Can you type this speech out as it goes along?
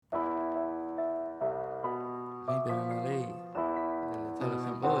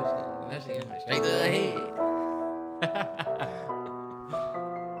Straight to the head.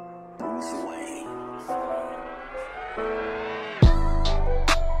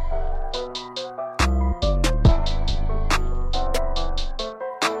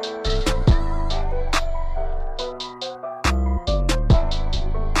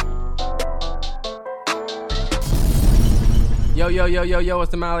 Yo,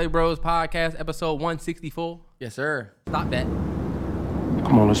 it's the MalloryBros podcast, episode 164. Yes, sir. Stop that.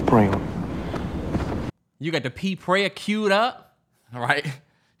 Come on, let's pray on. You got the P prayer queued up. All right.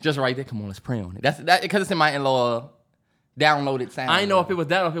 Just right there. Come on, let's pray on it. That's that because it's in my in-law downloaded sound. I ain't know if it was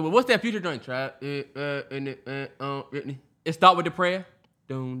that or if it was. What's that future joint? Try it start with the prayer.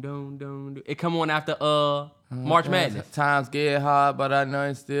 Dun. It come on after March Madness. Times get hard, but I know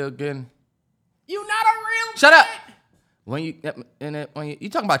it's still getting. You not a real Shut up. man. When you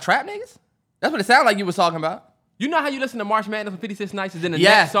talking about trap niggas? That's what it sounded like you was talking about. You know how you listen to March Madness with 56 Nights and then the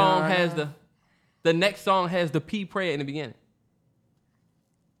Yes. next song has the next song has the P prayer in the beginning.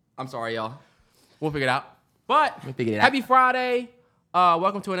 I'm sorry, y'all. We'll figure it out. But We'll figure it out. happy Friday.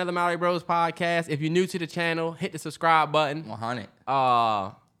 Welcome to another MalloryBros podcast. If you're new to the channel, hit the subscribe button. 100.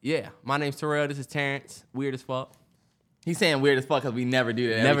 Yeah. My name's Terrell. This is Terrance. Weird as fuck. He's saying weird as fuck because we never do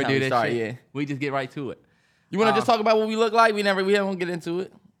that. Never every do time that we start, shit. Yeah. We just get right to it. You want to just talk about what we look like? We don't get into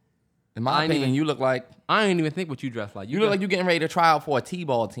it. In my opinion, you look like I ain't even think what you dress like. you look like you getting ready to try out for a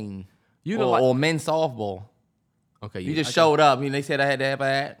T-ball team. You look like or men's softball. Okay, You just showed up. They said I had to have a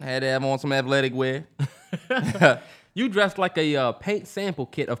hat, had to have on some athletic wear. You dressed like a paint sample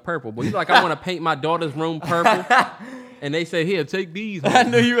kit of purple, but you like I want to paint my daughter's room purple, and they say here, take these. I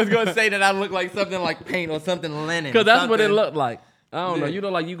knew you was gonna say that I look like something like paint or something linen. Because that's what it something. looked like. I don't know. Yeah. You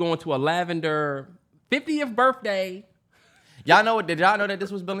look like you going to a lavender 50th birthday. Y'all know? Did y'all know that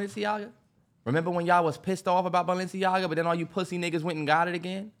this was Balenciaga? Remember when y'all was pissed off about Balenciaga, but then all you pussy niggas went and got it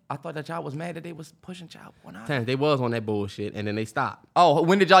again? I thought that y'all was mad that they was pushing child porn out. Terrance, they was on that bullshit, and then they stopped. Oh,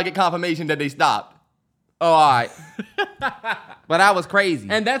 when did y'all get confirmation that they stopped? Oh, all right. But that was crazy.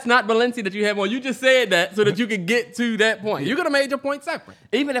 And that's not Balenciaga that you have on. You just said that so that you could get to that point. You could have made your point separate.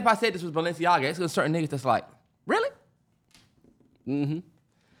 Even if I said this was Balenciaga, it's gonna certain niggas that's like, really?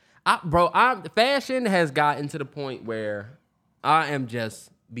 Fashion has gotten to the point where I am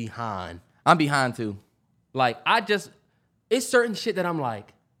just behind. I'm behind too. Like, it's certain shit that I'm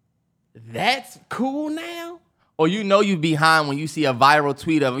like, that's cool now? Or you behind when you see a viral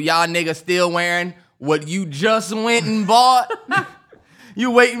tweet of y'all niggas still wearing what you just went and bought.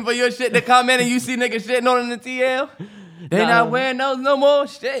 You waiting for your shit to come in and you see niggas shitting on the TL. They not wearing those no more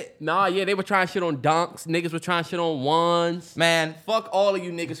shit. Nah, yeah, they were trying shit on dunks. Niggas were trying shit on ones. Man, fuck all of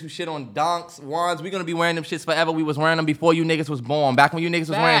you niggas who shit on dunks, ones. We gonna be wearing them shits forever. We was wearing them before you niggas was born. Back when you niggas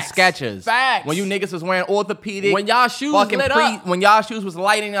was wearing Skechers. Facts. When you niggas was wearing orthopedic. When y'all shoes lit up. When y'all shoes was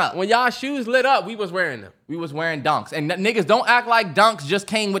lighting up. When y'all shoes lit up, we was wearing them. We was wearing dunks. And niggas don't act like dunks just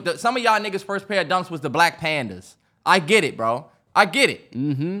came with some of y'all niggas' first pair of dunks was the Black Pandas. I get it, bro. I get it.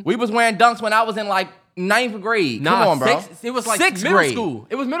 Mm-hmm. We was wearing dunks when I was in like 9th grade. Come on, bro. It was like middle school.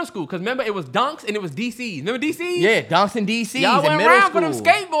 It was middle school. Because remember, it was dunks and it was DCs. Remember DCs? Yeah, dunks and DCs y'all in went middle around school. for them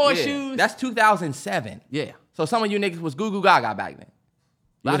skateboard shoes. That's 2007. Yeah. So some of you niggas was goo goo gaga back then.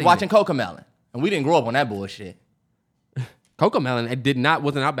 You Lot was of watching Cocomelon. And we didn't grow up on that bullshit. Cocomelon,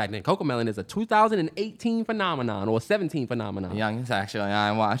 wasn't out back then. Cocomelon is a 2018 phenomenon or a 17 phenomenon. Youngins, actually, I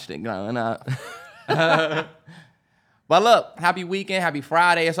ain't watched it growing up. But look, happy weekend, happy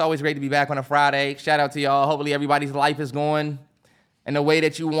Friday. It's always great to be back on a Friday. Shout out to y'all. Hopefully everybody's life is going in the way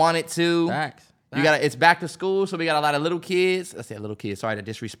that you want it to. Facts. It's back to school, so we got a lot of little kids. I said little kids. Sorry to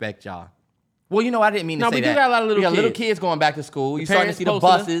disrespect y'all. Well, I didn't mean to say that. No, we do got a lot of little kids. We got little kids going back to school. You starting to see the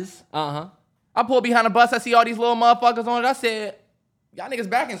parents buses. Uh-huh. I pull behind the bus. I see all these little motherfuckers on it. I said, y'all niggas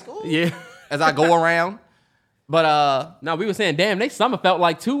back in school? Yeah. As I go around. But no, we were saying, damn, they summer felt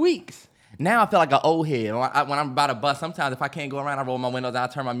like 2 weeks. now I feel like an old head. When I'm about a bus, sometimes if I can't go around, I roll my windows down,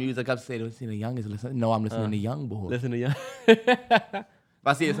 I turn my music up, say, see the youngest listening. No, I'm listening to young boys. Listen to young. If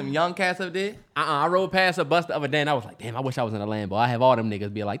I see some young cats up there. I rode past a bus the other day and I was like, damn, I wish I was in a Lambo. I have all them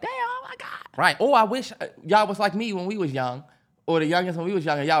niggas be like, damn, oh my God. Right. Or I wish y'all was like me when we was young. Or the youngest when we was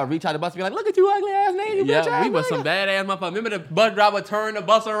younger, y'all would reach out the bus and be like, look at you ugly ass nigga. Yeah, we was some badass motherfuckers. Remember the bus driver turned the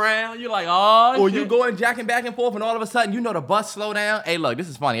bus around? You're like, oh, or shit. you going jacking back and forth and all of a sudden, you know the bus slow down. Hey, look, this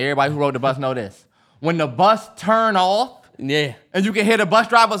is funny. Everybody who rode the bus know this. When the bus turn off, yeah, and you can hear the bus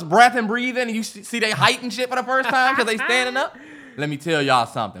driver's breath and breathing, and you see they height and shit for the first time because they standing up. Let me tell y'all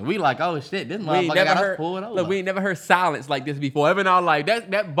something. We like, oh shit, this motherfucker got us pulled over. Look, we ain't never heard silence like this before. Ever in our life,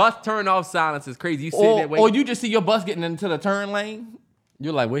 that bus turn off silence is crazy. You sitting there waiting. Or you just see your bus getting into the turn lane.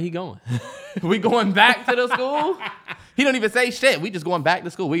 You're like, where he going? We going back to the school? He don't even say shit. We just going back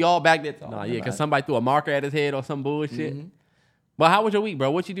to school. We all back there talking. Nah, yeah, because somebody threw a marker at his head or some bullshit. Mm-hmm. But how was your week,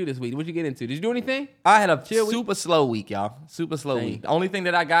 bro? What you do this week? What you get into? Did you do anything? I had a Chill week? super slow week, y'all. Super slow Dang. week. The only thing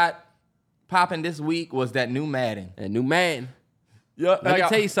that I got popping this week was that new Madden. A new man. Yeah, Let me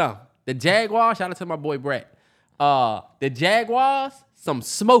tell you something. The Jaguars, shout out to my boy Brett. The Jaguars, some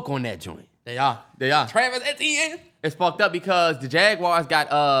smoke on that joint. They are. Travis Etienne. It's fucked up because the Jaguars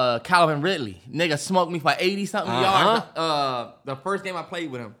got Calvin Ridley. Nigga smoked me for 80-something yards. The first game I played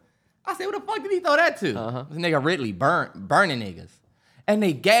with him. I said, what the fuck did he throw that to? This nigga Ridley burning niggas. And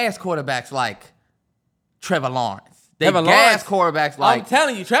they gas quarterbacks like Trevor Lawrence. They gas quarterbacks like... I'm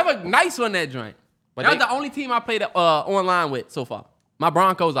telling you, Trevor nice on that joint. But that's the only team I played online with so far. My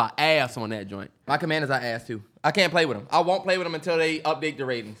Broncos are ass on that joint. My Commanders are ass too. I can't play with them. I won't play with them until they update the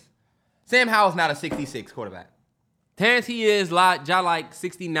ratings. Sam Howell's not a 66 quarterback. Terrance, he is like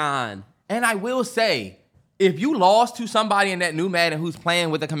 69. And I will say, if you lost to somebody in that new Madden who's playing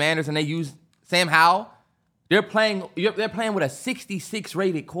with the Commanders and they use Sam Howell, they're playing with a 66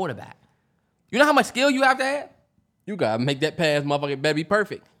 rated quarterback. You know how much skill you have to have? You gotta make that pass, motherfucker, better be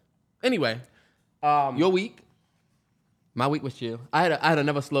perfect. Anyway, Your week? my week was chill. I had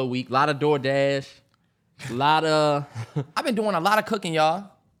another slow week. A lot of DoorDash. A lot of... I've been doing a lot of cooking, y'all.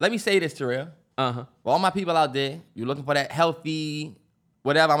 Let me say this, Terrell. Uh-huh. For all my people out there, you're looking for that healthy,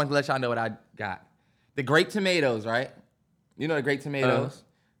 whatever, I'm going to let y'all know what I got. The grape tomatoes, right? You know the grape tomatoes.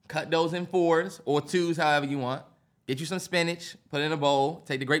 Cut those in 4s or 2s, however you want. Get you some spinach, put it in a bowl.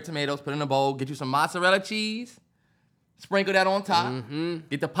 Take the grape tomatoes, put it in a bowl. Get you some mozzarella cheese. Sprinkle that on top. Mm-hmm.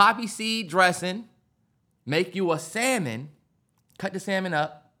 Get the poppy seed dressing. Make you a salmon. Cut the salmon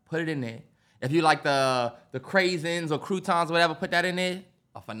up. Put it in there. If you like the craisins or croutons or whatever, put that in there.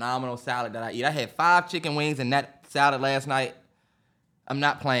 A phenomenal salad that I eat. I had 5 chicken wings in that salad last night. I'm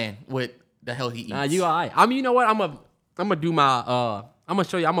not playing with the hell he eats. Nah, you all right. I mean, you know what? I'm gonna do my I'm gonna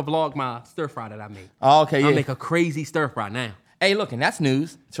show you. I'm gonna vlog my stir fry that I made. Oh, okay, yeah. I make a crazy stir fry now. Hey, look, and that's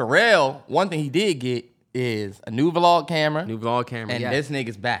news. Terrell, one thing he did get is a new vlog camera. New vlog camera. And yeah. this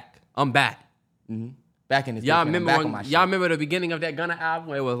nigga's back. I'm back. Back in his Y'all dick, and I'm remember back when, on my shit. y'all remember the beginning of that Gunna album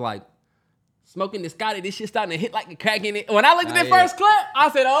where it was like smoking the Scotty, this shit starting to hit like a crack in it. When I looked at that yeah. first clip, I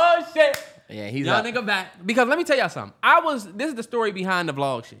said, oh shit. Yeah, he's Y'all up. nigga back. Because let me tell y'all something. This is the story behind the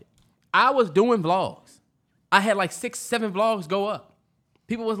vlog shit. I was doing vlogs. I had like 6, 7 vlogs go up.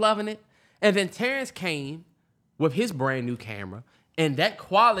 People was loving it. And then Terrance came with his brand new camera, and that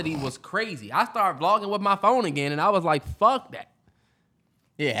quality was crazy. I started vlogging with my phone again, and I was like, fuck that.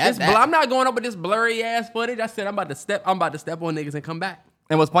 Yeah, I'm not going up with this blurry ass footage. I said I'm about to step on niggas and come back.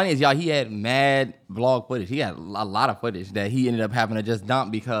 And what's funny is, y'all, he had mad vlog footage. He had a lot of footage that he ended up having to just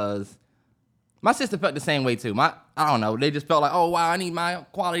dump because my sister felt the same way too. I don't know. They just felt like, oh, wow, I need my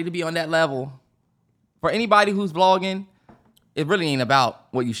quality to be on that level. For anybody who's vlogging, it really ain't about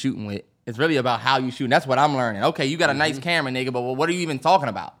what you shooting with. It's really about how you shooting. That's what I'm learning. Okay, you got a nice camera, nigga, but what are you even talking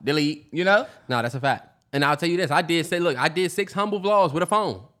about? Delete, you know? No, that's a fact. And I'll tell you this. I did 6 humble vlogs with a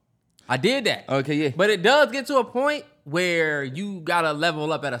phone. I did that. Okay, yeah. But it does get to a point where you got to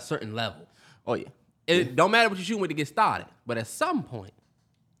level up at a certain level. Oh, yeah. It don't matter what you're shooting with to get started. But at some point.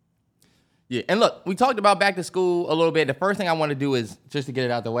 Yeah, and look, we talked about back to school a little bit. The first thing I want to do is just to get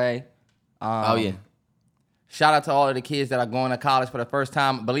it out the way. Oh, yeah. Shout out to all of the kids that are going to college for the first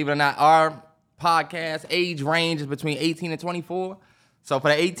time. Believe it or not, our podcast age range is between 18 and 24. So for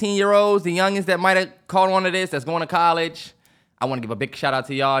the 18-year-olds, the youngins that might have caught on to this, that's going to college, I want to give a big shout out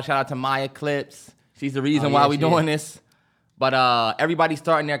to y'all. Shout out to Maya Clips. She's the reason why we doing this. But everybody's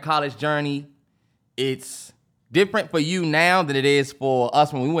starting their college journey. It's different for you now than it is for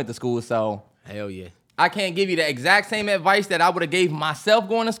us when we went to school. So Hell yeah. I can't give you the exact same advice that I would have gave myself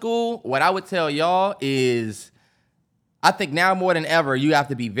going to school. What I would tell y'all is, I think now more than ever, you have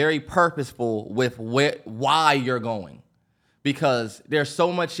to be very purposeful with why you're going. Because there's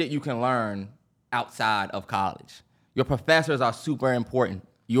so much shit you can learn outside of college. Your professors are super important.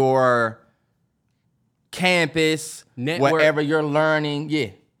 Your campus, Network. wherever you're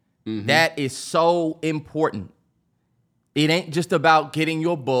learning, that is so important. It ain't just about getting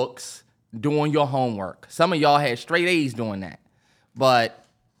your books, doing your homework. Some of y'all had straight A's doing that. But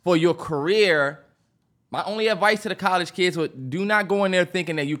for your career, my only advice to the college kids would do not go in there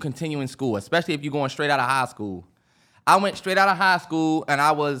thinking that you continue in school, especially if you're going straight out of high school. I went straight out of high school, and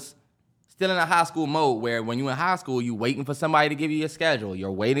I was still in a high school mode where when you're in high school, you're waiting for somebody to give you a schedule.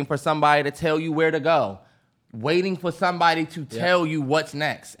 You're waiting for somebody to tell you where to go. Waiting for somebody to tell you what's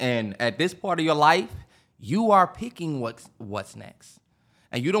next. And at this part of your life, you are picking what's next.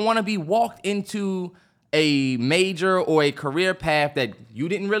 And you don't want to be walked into a major or a career path that you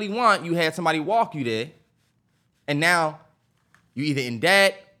didn't really want, you had somebody walk you there, and now you either in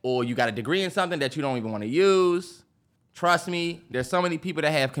debt or you got a degree in something that you don't even want to use. Trust me, there's so many people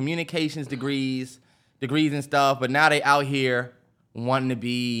that have communications degrees and stuff, but now they out here wanting to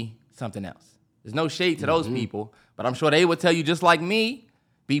be something else. There's no shade to those people, but I'm sure they would tell you, just like me,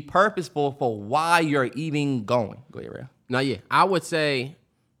 be purposeful for why you're even going. Go ahead, Ray. No, yeah. I would say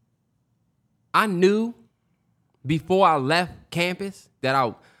I knew before I left campus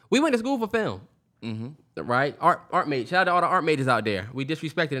that we went to school for film. Right? Art major. Shout out to all the art majors out there. We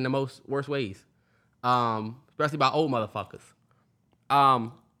disrespected in the most worst ways. Especially by old motherfuckers.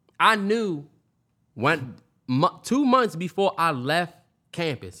 I knew 2 months before I left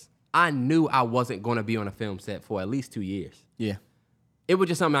campus, I knew I wasn't going to be on a film set for at least 2 years. Yeah. It was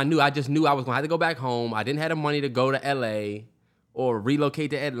just something I knew. I just knew I was going to have to go back home. I didn't have the money to go to LA or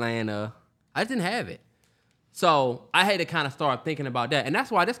relocate to Atlanta. I just didn't have it. So I had to kind of start thinking about that. And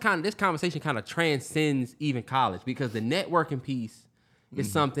that's why this conversation kind of transcends even college, because the networking piece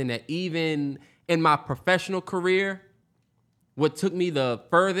is something that even in my professional career, what took me the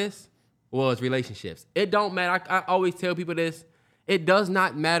furthest was relationships. It don't matter. I always tell people this. It does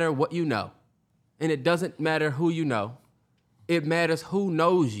not matter what you know. And it doesn't matter who you know. It matters who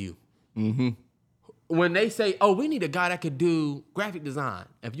knows you. When they say, oh, we need a guy that could do graphic design.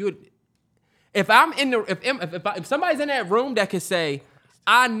 If somebody's in that room that could say,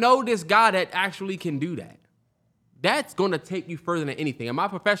 I know this guy that actually can do that, that's going to take you further than anything. In my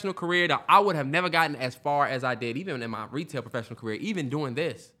professional career, I would have never gotten as far as I did, even in my retail professional career, even doing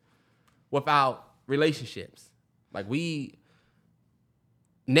this, without relationships. Like, we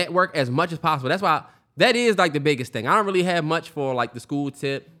network as much as possible. That's why that is like the biggest thing. I don't really have much for like the school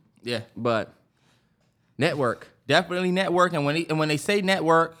tip. Yeah. But network. Definitely network. And when they say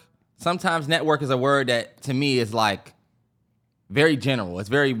network, sometimes network is a word that to me is like very general. It's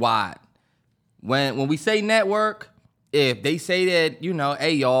very wide. When we say network, if they say that,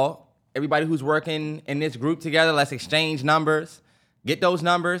 hey y'all, everybody who's working in this group together, let's exchange numbers. Get those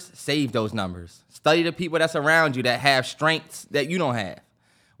numbers, save those numbers. Study the people that's around you that have strengths that you don't have.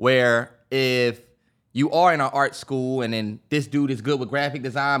 Where if you are in an art school and then this dude is good with graphic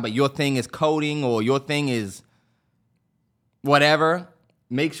design, but your thing is coding or your thing is whatever,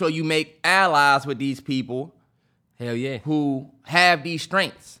 make sure you make allies with these people. Hell yeah. Who have these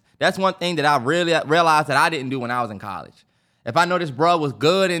strengths. That's one thing that I really realized that I didn't do when I was in college. If I know this bro was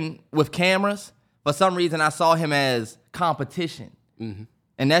good with cameras, for some reason I saw him as competition.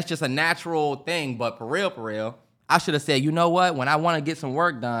 And that's just a natural thing, but for real, I should have said, you know what? When I want to get some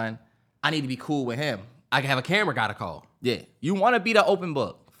work done, I need to be cool with him. I can have a camera guy to call. Yeah. You want to be the open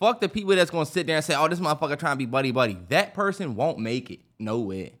book. Fuck the people that's going to sit there and say, oh, this motherfucker trying to be buddy-buddy. That person won't make it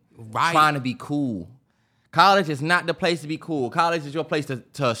nowhere. Right. Trying to be cool. College is not the place to be cool. College is your place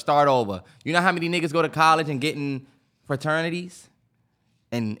to start over. You know how many niggas go to college and get in fraternities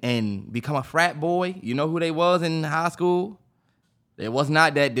and become a frat boy? You know who they was in high school? They was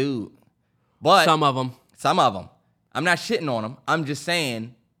not that dude. But Some of them. I'm not shitting on them. I'm just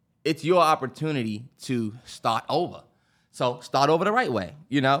saying it's your opportunity to start over. So start over the right way,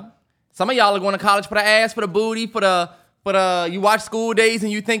 Some of y'all are going to college for the ass, for the booty, for the you watch School Days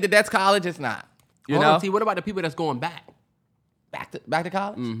and you think that that's college. It's not. See, what about the people that's going back? Back to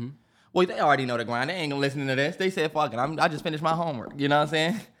college? Well, they already know the grind. They ain't gonna listen to this. They said, fuck it, I just finished my homework. You know what I'm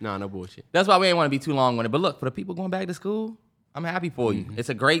saying? No bullshit. That's why we ain't want to be too long with it. But look, for the people going back to school, I'm happy for you. It's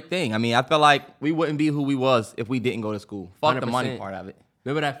a great thing. I mean, I feel like we wouldn't be who we was if we didn't go to school. Fuck 100%. The money part of it.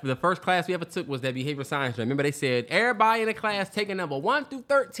 Remember that the first class we ever took was that behavioral science. Remember they said everybody in the class taking number 1 through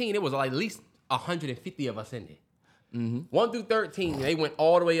 13. It was like at least 150 of us in there. 1 through 13, they went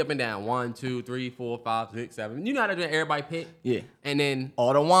all the way up and down. 1, 2, 3, 4, 5, 6, 7. You know how to do everybody pick? Yeah. And then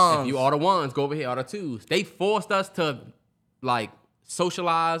all the ones. If you all the ones, go over here, all the twos. They forced us to like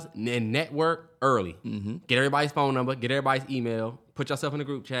socialize and network early. Get everybody's phone number, get everybody's email, put yourself in a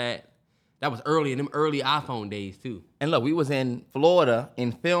group chat. That was early in them early iPhone days too. And look, we was in Florida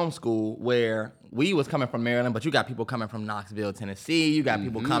in film school where we was coming from Maryland, but you got people coming from Knoxville, Tennessee. You got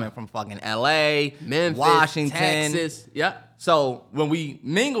people coming from fucking LA, Memphis, Washington, Texas. Yep. So when we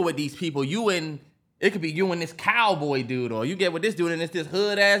mingle with these people, it could be you and this cowboy dude, or you get with this dude and it's this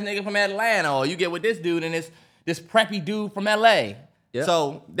hood ass nigga from Atlanta, or you get with this dude and it's this preppy dude from LA. Yep.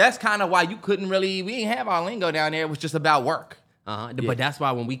 So that's kind of why we didn't have our lingo down there. It was just about work. Yeah. But that's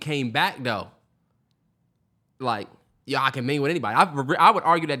why when we came back though, like, I can mingle with anybody. I would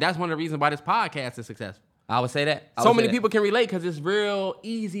argue that that's one of the reasons why this podcast is successful. I would say that. So many people can relate because it's real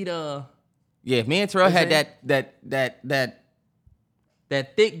easy to. Yeah, me and Terrell had that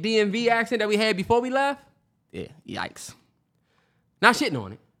that thick DMV accent that we had before we left. Yeah, yikes. Not shitting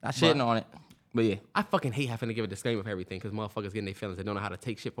on it. Not shitting on it. But yeah. I fucking hate having to give a disclaimer for everything because motherfuckers getting their feelings and don't know how to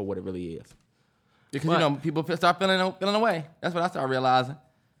take shit for what it really is. Because, you know, people start feeling away. That's what I started realizing.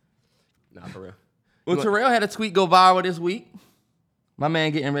 Nah, for real. Well, Terrell had a tweet go viral this week. My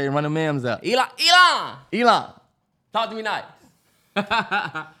man getting ready to run the memes up. Elon. Talk to me nice.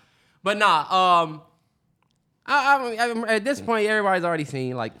 But nah, I at this point, everybody's already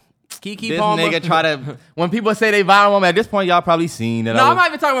seen, like, Keke Palmer. This nigga try to, when people say they viral moment, at this point, y'all probably seen it. No, I'm not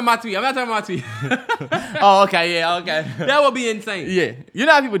even talking about my tweet. I'm not talking about my tweet. Oh, okay, yeah, okay. That would be insane. Yeah. You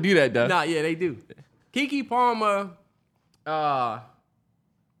know how people do that, though. Nah, yeah, they do. Keke Palmer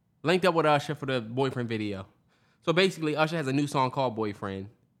linked up with Usher for the Boyfriend video. So basically, Usher has a new song called Boyfriend.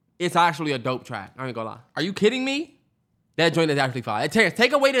 It's actually a dope track. I ain't gonna lie. Are you kidding me? That joint is actually fire. Terrance,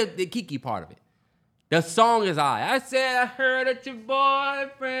 take away the Keke part of it. The song is I said I heard that your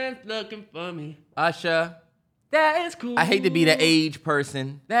boyfriend's looking for me. Usher. That is cool. I hate to be the age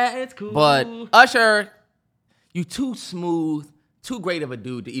person. That is cool. But Usher, you too smooth, too great of a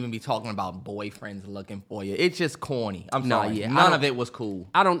dude to even be talking about boyfriends looking for you. It's just corny. I'm sorry. Yeah, None of it was cool.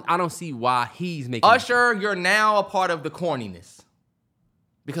 I don't see why he's making Usher, you're now a part of the corniness.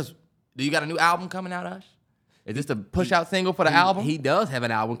 Because do you got a new album coming out, Ush? Is this the push-out single for the album? He does have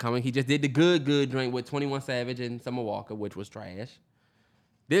an album coming. He just did the Good joint with 21 Savage and Summer Walker, which was trash.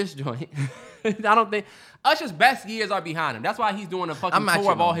 This joint, I don't think Usher's best years are behind him. That's why he's doing a fucking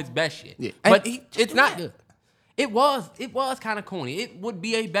tour of all his best shit. Yeah. But it's not good. It was kind of corny. It would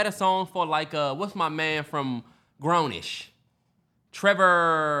be a better song for like what's my man from Grownish?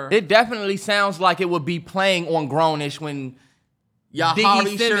 Trevor. It definitely sounds like it would be playing on Grownish when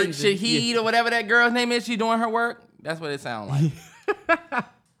Holly Shaheed or whatever that girl's name is, she doing her work. That's what it sounds like.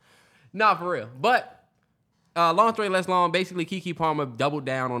 Nah, for real. But long story less long, basically Keke Palmer doubled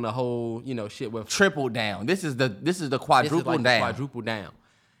down on the whole, shit with triple down. This is the quadruple down. Quadruple down.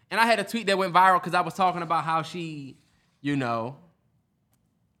 And I had a tweet that went viral because I was talking about how she, you had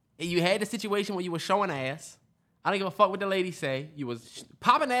the situation where you were showing ass. I don't give a fuck what the lady say. You was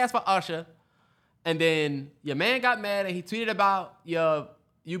popping ass for Usher. And then your man got mad and he tweeted about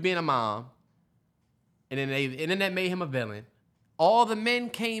you being a mom. And then that made him a villain. All the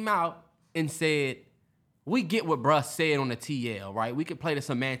men came out and said, we get what bruh said on the TL, right? We could play the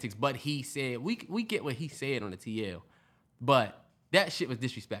semantics, but he said, we get what he said on the TL. But that shit was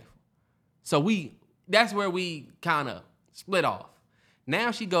disrespectful. So that's where we kind of split off. Now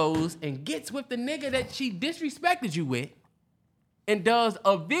she goes and gets with the nigga that she disrespected you with and does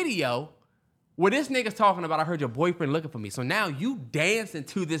a video where this nigga's talking about, I heard your boyfriend looking for me. So now you dancing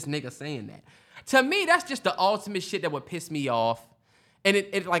to this nigga saying that. To me, that's just the ultimate shit that would piss me off. And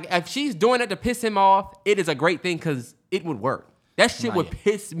it like, if she's doing it to piss him off, it is a great thing because it would work. That shit would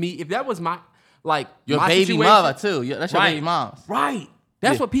piss me. If that was my baby situation, mother too. That's your baby mom. Right.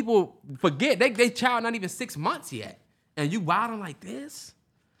 That's what people forget. They child not even 6 months yet. And you wilding like this?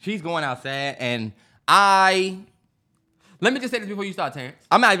 She's going outside and let me just say this before you start, Terrance.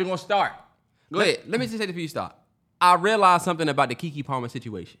 I'm not even going to start. Go ahead. Let me just say this before you start. I realized something about the Keke Palmer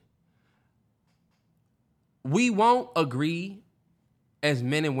situation. We won't agree as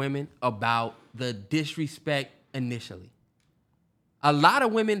men and women about the disrespect initially. A lot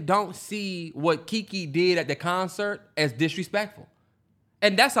of women don't see what Keke did at the concert as disrespectful.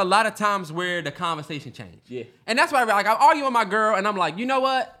 And that's a lot of times where the conversation changed. Yeah. And that's why I'm arguing with my girl and I'm like, you know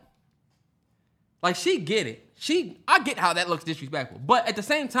what? Like, she get it. I get how that looks disrespectful. But at the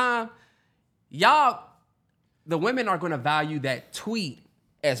same time, the women are going to value that tweet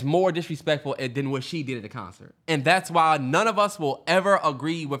as more disrespectful than what she did at the concert. And that's why none of us will ever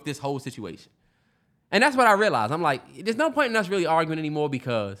agree with this whole situation. And that's what I realized. I'm like, there's no point in us really arguing anymore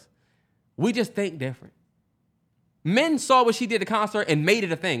because we just think different. Men saw what she did at the concert and made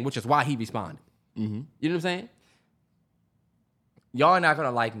it a thing, which is why he responded. Mm-hmm. You know what I'm saying? Y'all are not going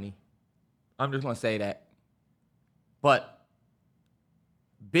to like me. I'm just going to say that. But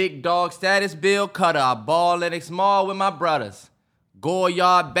big dog status bill cutter. I ball at small with my brothers. Go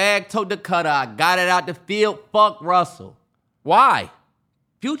yard bag, tote the cutter. I got it out the field. Fuck Russell. Why?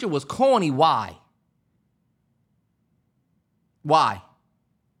 Future was corny. Why?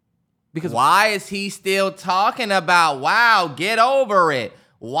 Because why is he still talking about, wow, get over it?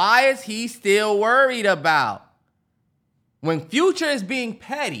 Why is he still worried about? When Future is being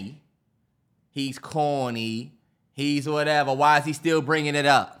petty, he's corny, he's whatever. Why is he still bringing it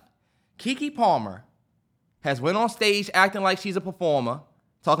up? Keke Palmer has went on stage acting like she's a performer,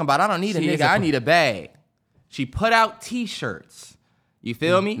 talking about, I don't need a nigga, I need a bag. She put out T-shirts. You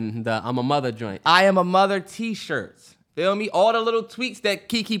feel me? The I'm a mother joint. I am a mother T-shirts. Feel me? All the little tweets that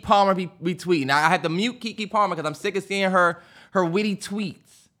Keke Palmer be tweeting. Now, I had to mute Keke Palmer because I'm sick of seeing her witty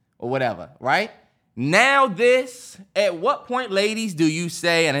tweets or whatever, right? Now this, at what point, ladies, do you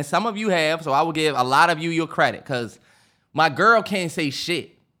say, and some of you have, so I will give a lot of you your credit, because my girl can't say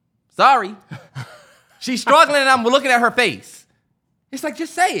shit. Sorry. She's struggling and I'm looking at her face. It's like,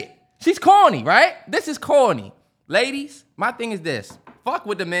 just say it. She's corny, right? This is corny. Ladies, my thing is this. Fuck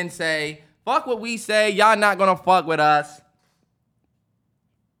what the men say. Fuck what we say. Y'all not gonna fuck with us.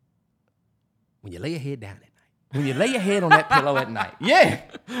 When you lay your head down at night. When you lay your head on that pillow at night. Yeah.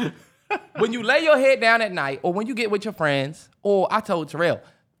 When you lay your head down at night, or when you get with your friends, or I told Terrell,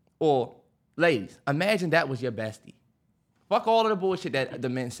 or ladies, imagine that was your bestie. Fuck all of the bullshit that the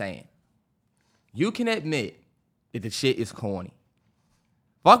men saying. You can admit that the shit is corny.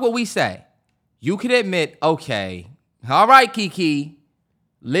 Fuck what we say. You can admit, okay, all right, Keke,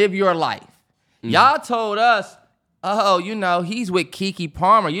 live your life. Y'all told us, oh, he's with Keke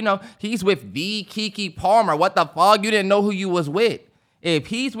Palmer. He's with the Keke Palmer. What the fuck? You didn't know who you was with. If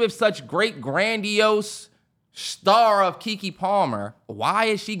he's with such great, grandiose star of Keke Palmer, why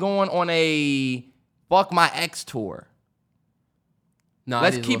is she going on a fuck my ex tour? No,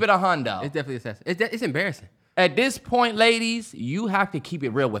 let's keep it a hundo. It's definitely it's embarrassing. At this point, ladies, you have to keep it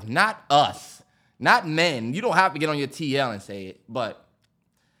real with not us, not men. You don't have to get on your TL and say it, but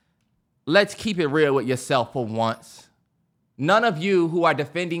let's keep it real with yourself for once. None of you who are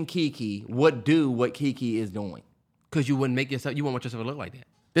defending Keke would do what Keke is doing. Because you wouldn't want yourself to look like that.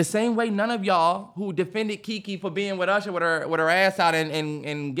 The same way none of y'all who defended Keke for being with Usher with her ass out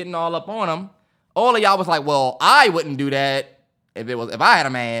and getting all up on him, all of y'all was like, well, I wouldn't do that if I had a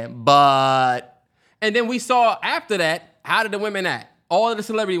man, but... And then we saw after that, how did the women act? All of the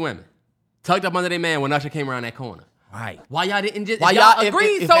celebrity women tucked up under their man when Usher came around that corner. Right. Why y'all didn't just... Why y'all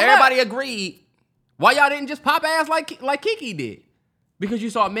agreed so much? If everybody agreed... Why y'all didn't just pop ass like Keke did? Because you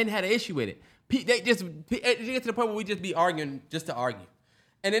saw men had an issue with it. It get to the point where we just be arguing just to argue.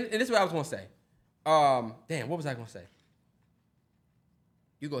 And this is what I was going to say. Damn, what was I going to say?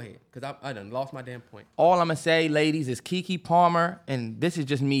 You go ahead, because I done lost my damn point. All I'm going to say, ladies, is Keke Palmer, and this is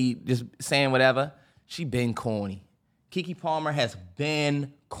just me just saying whatever, she been corny. Keke Palmer has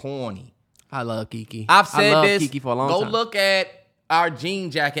been corny. I love Keke. I've said this. Keke for a long time. Go look at our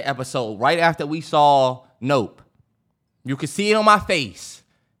jean jacket episode right after we saw Nope. You can see it on my face.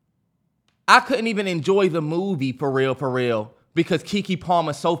 I couldn't even enjoy the movie for real, because Keke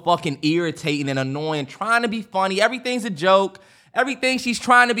Palmer's so fucking irritating and annoying, trying to be funny. Everything's a joke. Everything she's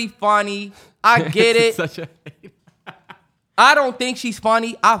trying to be funny. I get it. Such a I don't think she's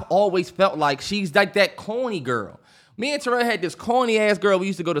funny. I've always felt like she's like that corny girl. Me and Terrell had this corny ass girl we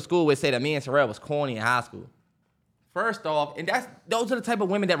used to go to school with say that me and Terrell was corny in high school. First off, and those are the type of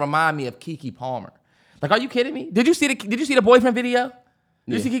women that remind me of Keke Palmer. Like, are you kidding me? Did you see the boyfriend video?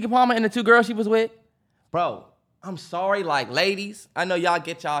 Did you see Keke Palmer and the two girls she was with? Bro, I'm sorry, like, ladies, I know y'all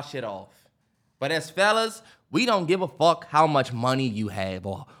get y'all shit off. But as fellas, we don't give a fuck how much money you have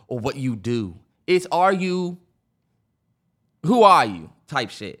or what you do. It's who are you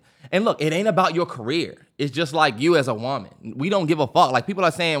type shit. And look, it ain't about your career. It's just like you as a woman. We don't give a fuck. Like, people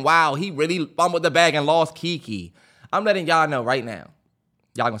are saying, wow, he really fumbled the bag and lost Keke. I'm letting y'all know right now.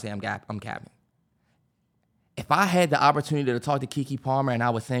 Y'all gonna say I'm capping. If I had the opportunity to talk to Keke Palmer and I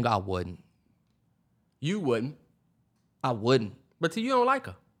was single, I wouldn't. You wouldn't. I wouldn't. But you don't like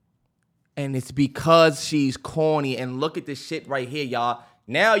her. And it's because she's corny. And look at this shit right here, y'all.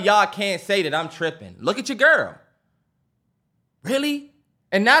 Now y'all can't say that I'm tripping. Look at your girl. Really?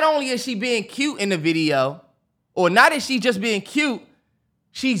 And not only is she being cute in the video, or not is she just being cute,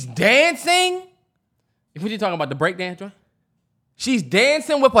 she's dancing. What you talking about, the breakdance joint? She's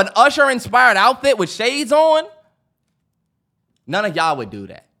dancing with an Usher-inspired outfit with shades on. None of y'all would do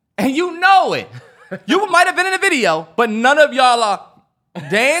that. And you know it. You might have been in the video, but none of y'all are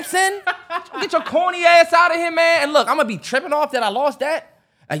dancing. Get your corny ass out of here, man. And look, I'm going to be tripping off that I lost that.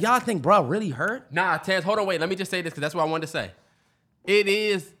 And y'all think, bro, really hurt? Nah, Terrance, hold on, wait. Let me just say this, because that's what I wanted to say.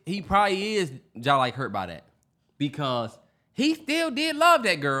 He probably is, y'all like hurt by that. Because he still did love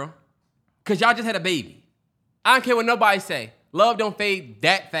that girl, because y'all just had a baby. I don't care what nobody say. Love don't fade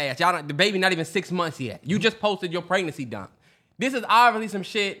that fast. The baby not even 6 months yet. You just posted your pregnancy dump. This is obviously some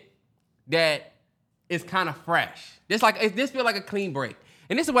shit that is kind of fresh. This feel like a clean break.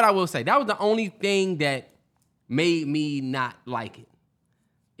 And this is what I will say. That was the only thing that made me not like it.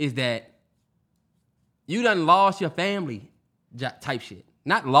 Is that you done lost your family type shit.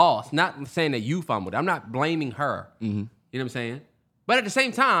 Not lost. Not saying that you fumbled. I'm not blaming her. Mm-hmm. You know what I'm saying? But at the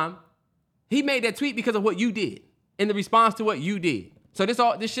same time, he made that tweet because of what you did. In the response to what you did. So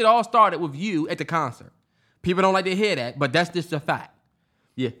this shit all started with you at the concert. People don't like to hear that, but that's just a fact.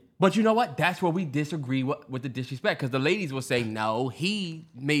 Yeah. But you know what? That's where we disagree with the disrespect. Because the ladies will say, no, he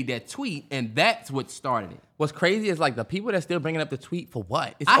made that tweet, and that's what started it. What's crazy is like the people that still bringing up the tweet for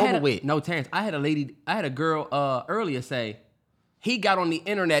what? It's over with. No, Terrance, I had a girl earlier say, he got on the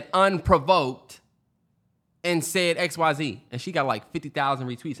internet unprovoked and said XYZ. And she got like 50,000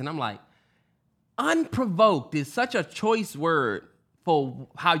 retweets. And I'm like, unprovoked is such a choice word for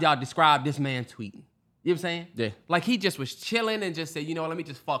how y'all describe this man tweeting. You know what I'm saying? Yeah. Like he just was chilling and just said, you know what, let me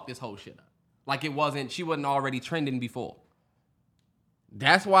just fuck this whole shit up. Like she wasn't already trending before.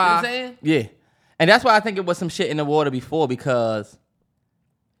 That's why. You know what I'm saying? Yeah. And that's why I think it was some shit in the water before, because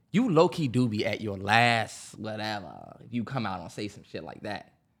you low-key do be at your last whatever if you come out and say some shit like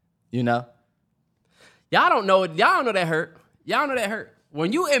that. You know? Y'all don't know that hurt. Y'all know that hurt.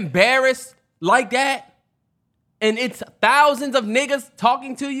 When you embarrassed like that and it's thousands of niggas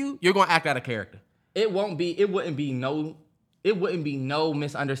talking to you, you're gonna act out of character. It wouldn't be no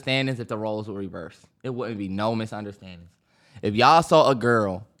misunderstandings if the roles were reversed. It wouldn't be no misunderstandings. If y'all saw a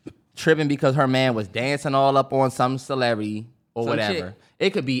girl tripping because her man was dancing all up on some celebrity or whatever, it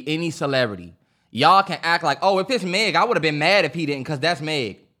could be any celebrity. Y'all can act like, oh, if it's Meg, I would have been mad if he didn't, because that's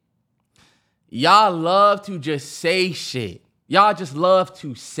Meg. Y'all love to just say shit. Y'all just love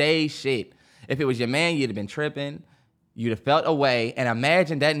to say shit. If it was your man, you'd have been tripping. You'd have felt away. And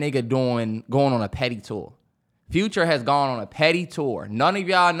imagine that nigga going on a petty tour. Future has gone on a petty tour. None of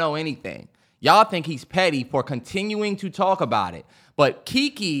y'all know anything. Y'all think he's petty for continuing to talk about it. But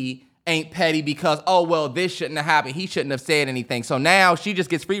Keke ain't petty because, oh, well, this shouldn't have happened. He shouldn't have said anything. So now she just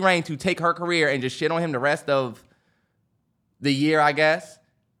gets free reign to take her career and just shit on him the rest of the year, I guess.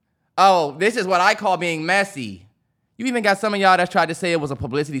 Oh, this is what I call being messy. You even got some of y'all that tried to say it was a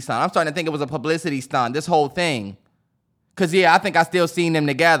publicity stunt. I'm starting to think it was a publicity stunt, this whole thing. Because, yeah, I think I still seen them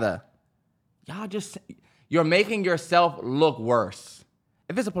together. You're making yourself look worse.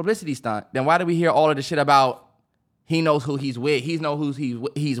 If it's a publicity stunt, then why do we hear all of the shit about he knows who he's with? He knows who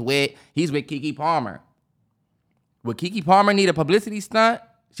he's with. He's with Keke Palmer. Would Keke Palmer need a publicity stunt?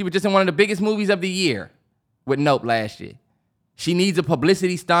 She was just in one of the biggest movies of the year with Nope last year. She needs a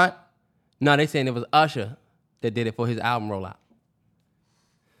publicity stunt? No, they saying it was Usher that did it for his album rollout.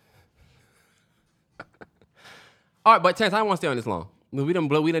 All right, but Terrance, I don't want to stay on this long. We done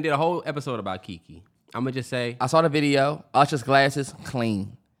did a whole episode about Keke. I'm going to just say. I saw the video. Usher's glasses,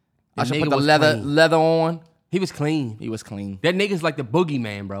 clean. Usher put the clean. leather on. He was clean. He was clean. That nigga's like the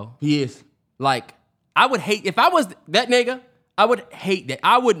boogeyman, bro. He is. Like, I would hate, if I was that nigga, I would hate that.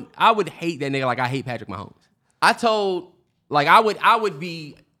 I would hate that nigga like I hate Patrick Mahomes. I would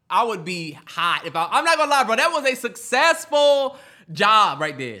be hot if I'm not gonna lie, bro. That was a successful job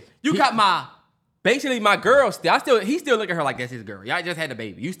right there. You got my girl still. He still look at her like that's his girl. Y'all just had the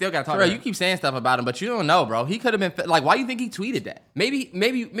baby. You still gotta talk to her. You keep saying stuff about him, but you don't know, bro. He could have been like, why you think he tweeted that? Maybe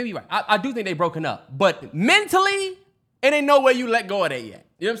right. I do think they broken up, but mentally, it ain't no way you let go of that yet.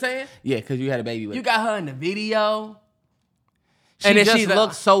 You know what I'm saying? Yeah, because you had a baby with you. Got her in the video. And then she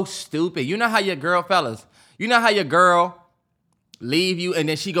looks so stupid. You know how your girl, fellas, you know how your girl leave you and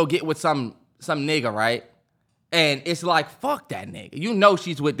then she go get with some nigga, right? And it's like, fuck that nigga. You know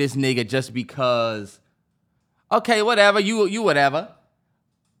she's with this nigga just because, okay, whatever, you whatever.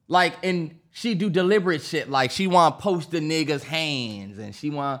 Like, and she do deliberate shit. Like, she want to post the nigga's hands and she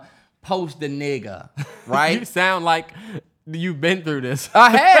want to post the nigga, right? You sound like you've been through this. I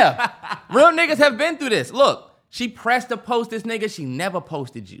have. Real niggas have been through this. Look, she pressed to post this nigga. She never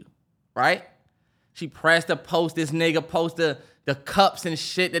posted you, right? She pressed to post this nigga, post the cups and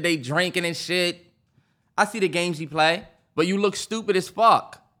shit that they drinking and shit. I see the games you play, but you look stupid as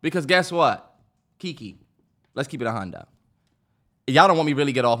fuck. Because guess what? Keke, let's keep it 100. Y'all don't want me to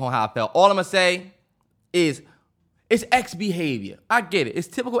really get off on how I felt. All I'm going to say is it's X behavior. I get it. It's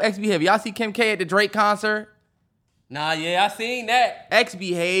typical X behavior. Y'all see Kim K at the Drake concert? Nah, yeah, I seen that. X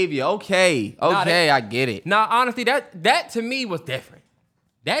behavior. Okay, I get it. Nah, honestly, that to me was different.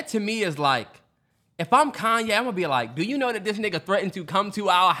 That to me is like, if I'm Kanye, I'm going to be like, do you know that this nigga threatened to come to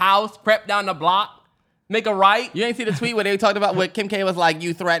our house, prep down the block, make a right? You ain't see the tweet where they talked about what Kim K was like,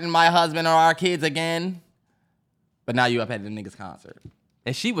 you threatened my husband or our kids again? But now you up at the nigga's concert.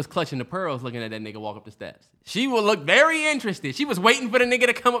 And she was clutching the pearls looking at that nigga walk up the steps. She would look very interested. She was waiting for the nigga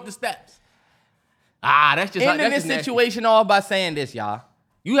to come up the steps. That's just Ending this situation off by saying this, y'all.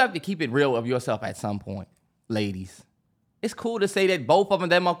 You have to keep it real of yourself at some point, ladies. It's cool to say that both of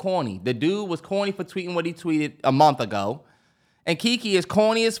them are corny. The dude was corny for tweeting what he tweeted a month ago. And Keke is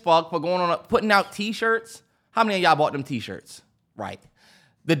corny as fuck for putting out t-shirts. How many of y'all bought them t-shirts? Right.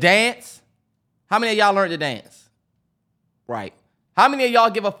 The dance. How many of y'all learned to dance? Right. How many of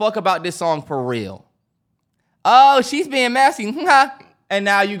y'all give a fuck about this song for real? Oh, she's being messy. And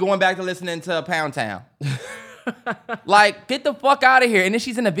now you going back to listening to Pound Town. Like, get the fuck out of here. And then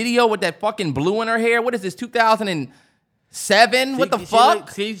she's in a video with that fucking blue in her hair. What is this, 2007? What the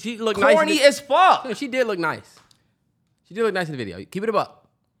fuck? She looked nice. Corny as fuck. Yeah, she did look nice. She did look nice in the video. Keep it up.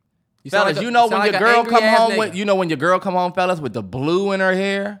 Fellas, when your girl come home with, when your girl come home, fellas, with the blue in her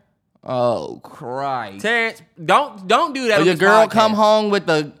hair. Oh, Christ. Terrance, don't do that. Or your girl come home with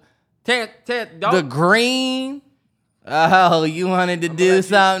the don't. The green. Oh, you wanted to do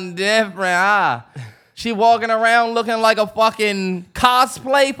something different, huh? She walking around looking like a fucking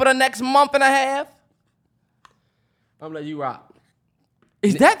cosplay for the next month and a half. I'm gonna let you rock.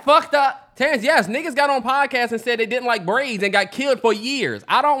 Is that fucked up? Terrance, yes, niggas got on podcasts and said they didn't like braids and got killed for years.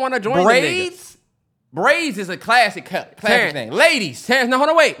 I don't want to join braids. Braids is a classic thing. Ladies. Terrance, no, hold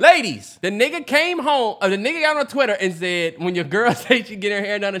on, wait. Ladies. The nigga came home, the nigga got on Twitter and said, when your girl say she get her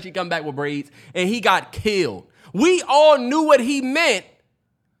hair done and she come back with braids, and he got killed. We all knew what he meant,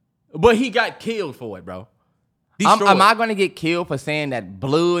 but he got killed for it, bro. Am I going to get killed for saying that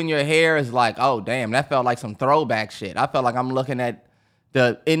blue in your hair is like, oh, damn, that felt like some throwback shit. I felt like I'm looking at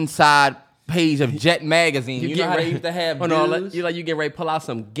the inside page of Jet Magazine. You know how they used to have dudes? You get ready to pull out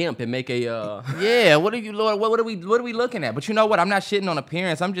some GIMP and make a... Yeah, what are we looking at? But you know what? I'm not shitting on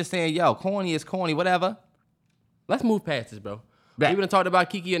appearance. I'm just saying, yo, corny is corny, whatever. Let's move past this, bro. We done talked about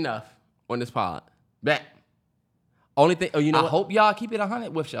Keke enough on this pod. Bet. Only thing, I hope y'all keep it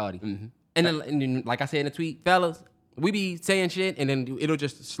 100 with Shawty. Mm-hmm. And then, like I said in the tweet, fellas, we be saying shit and then it'll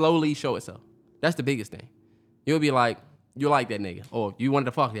just slowly show itself. That's the biggest thing. You'll be like, you like that nigga, or you wanted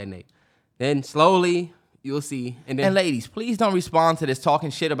to fuck that nigga. Then slowly you'll see. And ladies, please don't respond to this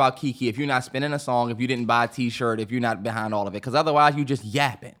talking shit about Keke if you're not spinning a song, if you didn't buy a t-shirt, if you're not behind all of it, because otherwise you just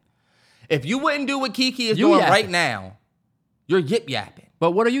yapping. If you wouldn't do what Keke is doing right now, you're yip yapping.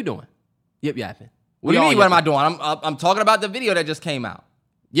 But what are you doing? Yip yapping. What do you mean? What am I doing? I'm talking about the video that just came out.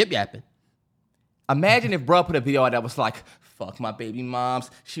 Yip yapping. Imagine if bruh put a video out that was like, fuck my baby moms.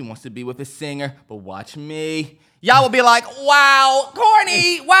 She wants to be with a singer, but watch me. Y'all would be like, wow,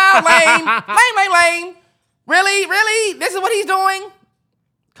 corny. Wow, lame. Lame. Really? This is what he's doing?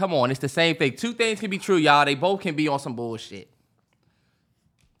 Come on, it's the same thing. Two things can be true, y'all. They both can be on some bullshit.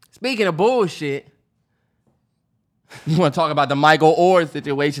 Speaking of bullshit, you want to talk about the Michael Oher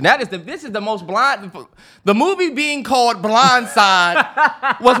situation? This is the most blind. The movie being called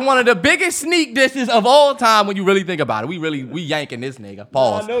Blindside was one of the biggest sneak disses of all time when you really think about it. We yanking this nigga.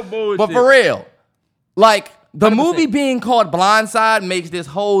 Pause. No bullshit. But for real, like the 100%. Movie being called Blindside makes this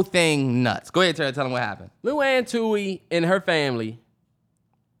whole thing nuts. Go ahead, Terrell, tell them what happened. Luann Tui and her family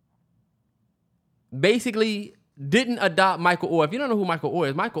basically didn't adopt Michael Oher. If you don't know who Michael Oher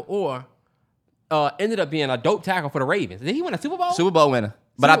is, Michael Oher ended up being a dope tackle for the Ravens. Did he win a Super Bowl? Super Bowl winner.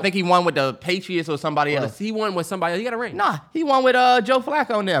 But I think he won with the Patriots or somebody else. He won with somebody else. He got a ring. Nah, he won with Joe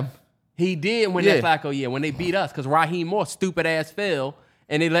Flacco and them. He did win that Flacco year when they beat us because Raheem Moore stupid ass fell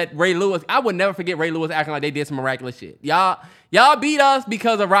and they let Ray Lewis. I would never forget Ray Lewis acting like they did some miraculous shit. Y'all beat us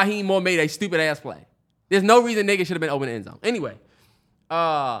because of Raheem Moore made a stupid ass play. There's no reason niggas should have been open the end zone. Anyway,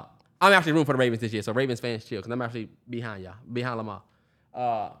 I'm actually rooting for the Ravens this year, so Ravens fans chill because I'm actually behind y'all, behind Lamar.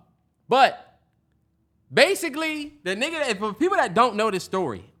 But basically, the nigga, for people that don't know this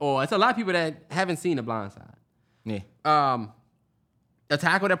story, or it's a lot of people that haven't seen The Blind Side. Yeah. A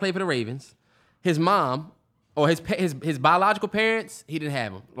tackle that played for the Ravens, his mom, or his biological parents, he didn't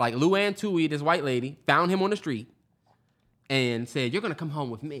have him. Like Luann Tui, this white lady, found him on the street and said, you're going to come home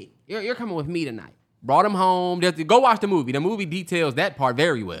with me. You're coming with me tonight. Brought him home. Go watch the movie. The movie details that part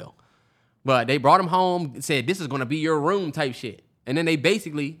very well. But they brought him home, said, this is going to be your room type shit. And then they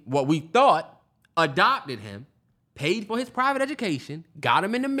basically, what we thought, adopted him, paid for his private education, got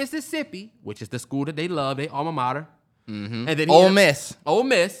him into Mississippi, which is the school that they love, their alma mater. Mm-hmm. And then Ole Miss.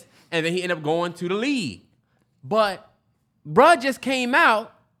 And then he ended up going to the league. But bruh just came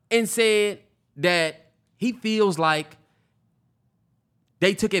out and said that he feels like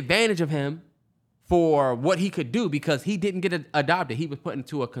they took advantage of him for what he could do because he didn't get adopted. He was put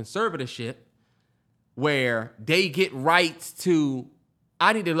into a conservatorship where they get rights to,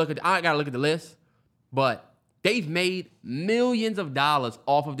 I gotta look at the list, but they've made millions of dollars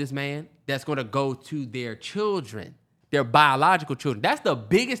off of this man that's gonna go to their children, their biological children. That's the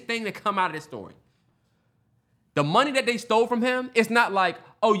biggest thing that come out of this story. The money that they stole from him, it's not like,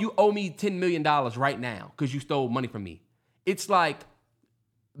 oh, you owe me $10 million right now because you stole money from me. It's like,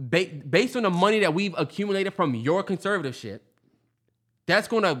 based on the money that we've accumulated from your conservatorship, that's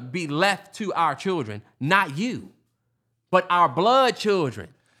going to be left to our children, not you, but our blood children.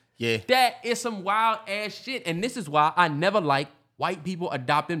 Yeah. That is some wild ass shit. And this is why I never liked white people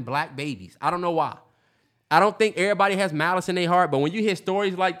adopting black babies. I don't know why. I don't think everybody has malice in their heart, but when you hear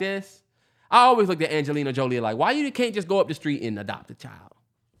stories like this, I always look at Angelina Jolie like, why you can't just go up the street and adopt a child?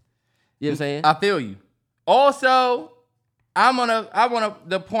 You know what I'm saying? I feel you. Also, I'm on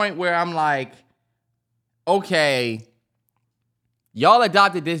the point where I'm like, okay, y'all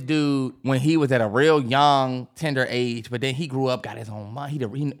adopted this dude when he was at a real young, tender age, but then he grew up, got his own money.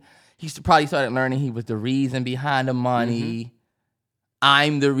 He probably started learning he was the reason behind the money. Mm-hmm.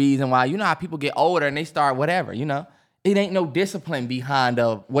 I'm the reason why. You know how people get older and they start whatever, you know? It ain't no discipline behind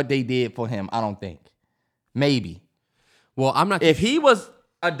what they did for him, I don't think. Maybe. Well, I'm not... If he was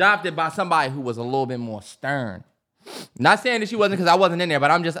adopted by somebody who was a little bit more stern, not saying that she wasn't because I wasn't in there, but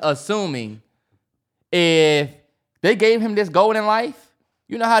I'm just assuming if they gave him this golden life,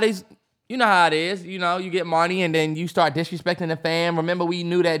 you know how it is. You know, you get money and then you start disrespecting the fam. Remember, we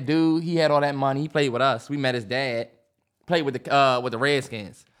knew that dude. He had all that money. He played with us. We met his dad. Played with the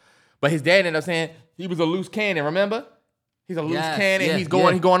Redskins. But his dad ended up saying he was a loose cannon, remember? He's a loose cannon. Yes, he's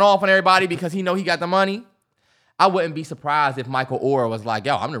going off on everybody because he know he got the money. I wouldn't be surprised if Michael Oher was like,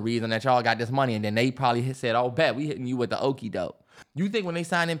 yo, I'm the reason that y'all got this money. And then they probably said, oh, bet, we hitting you with the okie doke. You think when they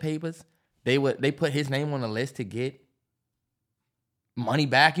signed in papers, they put his name on the list to get money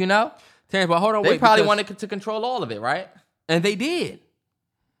back, you know? Terrance, but hold on, They probably wanted to control all of it, right? And they did.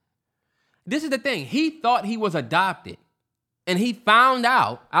 This is the thing. He thought he was adopted. And he found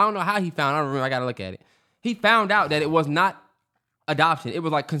out, I don't know how he found, I don't remember, I gotta look at it. He found out that it was not adoption. It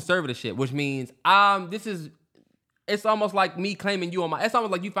was like conservatorship, which means it's almost like me claiming you it's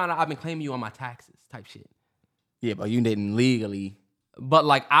almost like you found out I've been claiming you on my taxes type shit. Yeah, but you didn't legally. But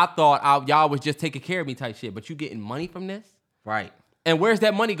like I thought y'all was just taking care of me type shit, but you getting money from this? Right. And where's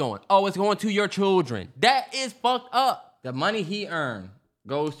that money going? Oh, it's going to your children. That is fucked up. The money he earned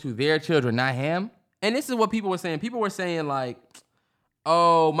goes to their children, not him. And this is what people were saying. People were saying like,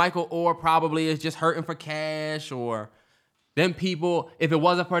 oh, Michael Oher probably is just hurting for cash, or them people, if it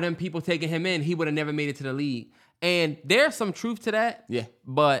wasn't for them people taking him in, he would have never made it to the league. And there's some truth to that. Yeah.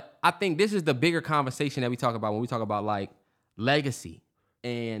 But I think this is the bigger conversation that we talk about when we talk about like legacy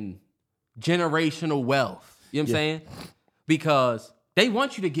and generational wealth. You know what I'm saying? Because they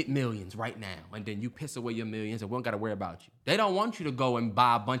want you to get millions right now, and then you piss away your millions and we don't got to worry about you. They don't want you to go and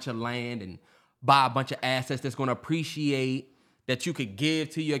buy a bunch of land and buy a bunch of assets that's going to appreciate that you could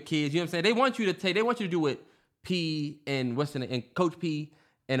give to your kids. You know what I'm saying? They want you to do what P and Coach P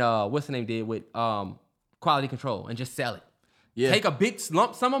and what's the name did with quality control and just sell it. Yeah. Take a big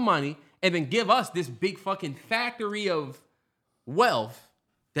lump sum of money and then give us this big fucking factory of wealth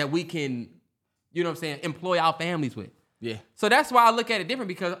that we can, you know what I'm saying, employ our families with. Yeah. So that's why I look at it different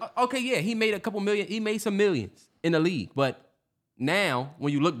because, okay, yeah, he made a couple million, he made some millions in the league. But now,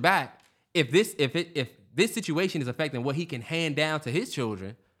 when you look back, if this situation is affecting what he can hand down to his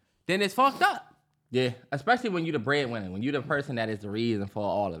children, then it's fucked up. Yeah, especially when you're the breadwinner, when you're the person that is the reason for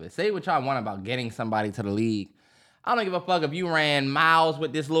all of it. Say what y'all want about getting somebody to the league. I don't give a fuck if you ran miles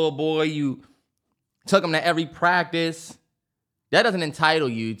with this little boy, you took him to every practice. That doesn't entitle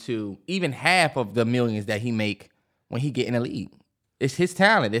you to even half of the millions that he make when he get in the league. It's his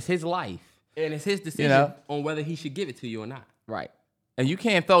talent. It's his life. And it's his decision on whether he should give it to you or not. Right. And you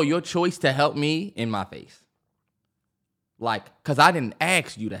can't throw your choice to help me in my face. Like, because I didn't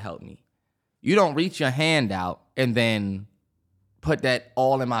ask you to help me. You don't reach your hand out and then put that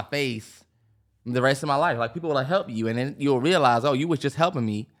all in my face the rest of my life. Like, people will help you, and then you'll realize, oh, you was just helping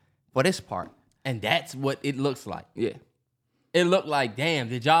me for this part. And that's what it looks like. Yeah. It looked like, damn,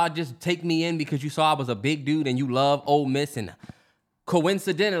 did y'all just take me in because you saw I was a big dude and you love Ole Miss, and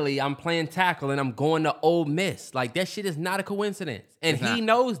coincidentally, I'm playing tackle and I'm going to Ole Miss. Like, that shit is not a coincidence. And he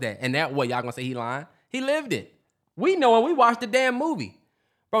knows that. And that, what, y'all gonna say he lying? He lived it. We know it. We watched the damn movie.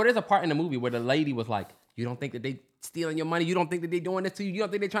 Bro, there's a part in the movie where the lady was like, you don't think that they stealing your money? You don't think that they doing this to you? You don't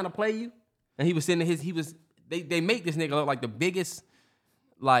think they trying to play you? And he was sitting there, they make this nigga look like the biggest,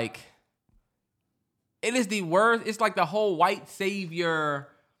 like, it is the worst. It's like the whole white savior,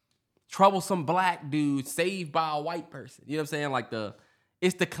 troublesome black dude saved by a white person. You know what I'm saying? Like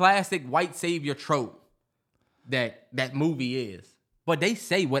it's the classic white savior trope that movie is. But they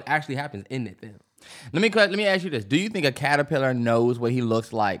say what actually happens in that film. Let me ask you this. Do you think a caterpillar knows what he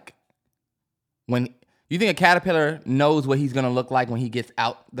looks like when you think a caterpillar knows what he's going to look like when he gets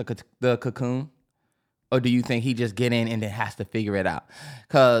out the cocoon? Or do you think he just get in and then has to figure it out?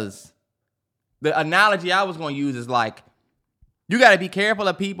 Because the analogy I was going to use is like, you got to be careful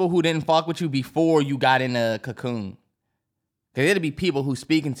of people who didn't fuck with you before you got in the cocoon. Because it'll be people who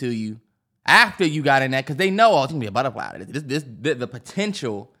speaking to you after you got in that because they know, oh, it's going to be a butterfly. The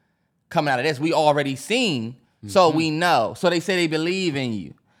potential coming out of this, we already seen, so we know. So they say they believe in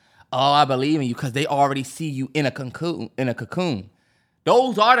you. oh, I believe in you, because they already see you in a cocoon.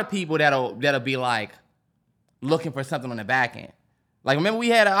 Those are the people that'll be like looking for something on the back end. Like, remember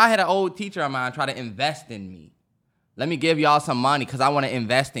I had an old teacher of mine try to invest in me. Let me give y'all some money because I want to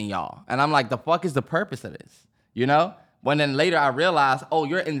invest in y'all. And I'm like, the fuck is the purpose of this? You know? When then later I realized, oh,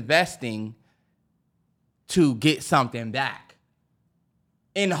 you're investing to get something back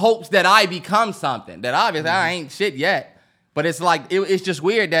in hopes that I become something. That obviously I ain't shit yet. But it's like, it's just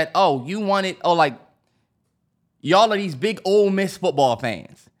weird that, oh, you wanted, oh, like, y'all are these big Ole Miss football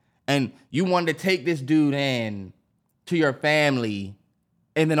fans. And you wanted to take this dude in to your family.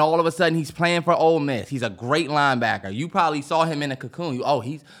 And then all of a sudden, he's playing for Ole Miss. He's a great linebacker. You probably saw him in a cocoon.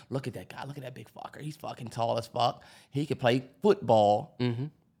 Look at that guy. Look at that big fucker. He's fucking tall as fuck. He could play football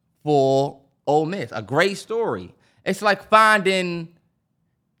for Ole Miss. A great story. It's like finding,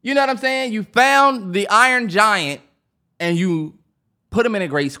 you know what I'm saying? You found the Iron Giant and you put him in a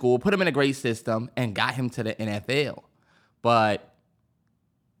great school, put him in a great system, and got him to the NFL. But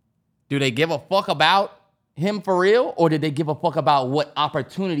do they give a fuck about him for real, or did they give a fuck about what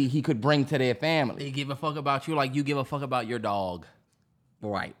opportunity he could bring to their family? They give a fuck about you like you give a fuck about your dog.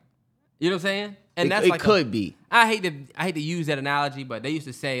 Right. You know what I'm saying? And It could be. I hate to use that analogy, but they used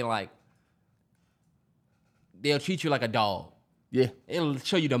to say, like, they'll treat you like a dog. Yeah. It'll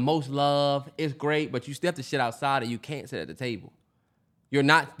show you the most love. It's great, but you still have to shit outside and you can't sit at the table. You're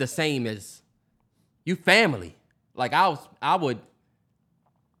not the same as you family. Like, I would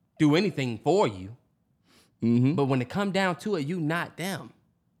do anything for you. But when it come down to it, you not them.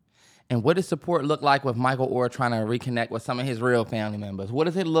 And what does support look like with Michael Oher trying to reconnect with some of his real family members? What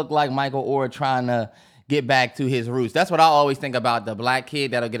does it look like Michael Oher trying to get back to his roots? That's what I always think about, the black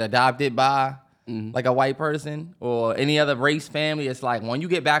kid that'll get adopted by like a white person or any other race family. It's like, when you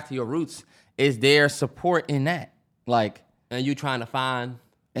get back to your roots, is there support in that? Like, and you trying to find.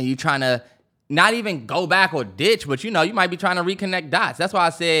 And you trying to not even go back or ditch, but you might be trying to reconnect dots. That's why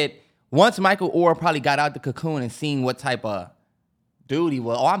I said, once Michael Oher probably got out the cocoon and seen what type of dude he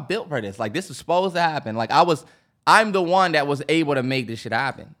was, oh, I'm built for this. Like, this was supposed to happen. Like, I'm the one that was able to make this shit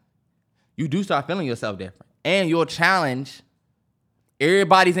happen. You do start feeling yourself different. And you'll challenge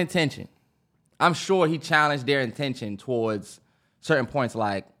everybody's intention. I'm sure he challenged their intention towards certain points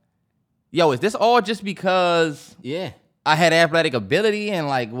like, yo, is this all just because I had athletic ability and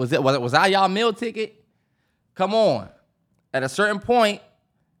like, was I y'all meal ticket? Come on. At a certain point,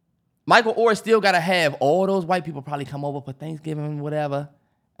 Michael Oher still got to have all those white people probably come over for Thanksgiving, whatever.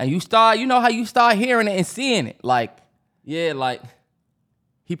 And you know how you start hearing it and seeing it. Like, yeah, like,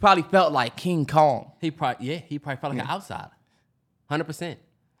 he probably felt like King Kong. He probably felt like an outsider. 100%.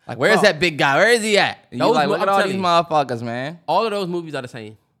 Like, where's that big guy? Where is he at? And you like, look at all these motherfuckers, man. All of those movies are the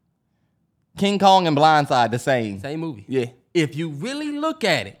same. King Kong and Blindside, the same. Same movie. Yeah. If you really look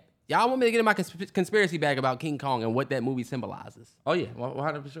at it, y'all want me to get in my conspiracy bag about King Kong and what that movie symbolizes? Oh, yeah,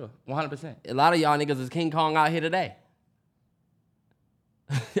 100%. 100%. A lot of y'all niggas is King Kong out here today.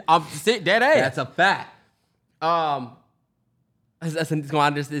 I'm dead ass. That's a fact.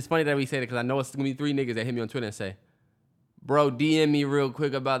 It's funny that we say that because I know it's going to be 3 niggas that hit me on Twitter and say, bro, DM me real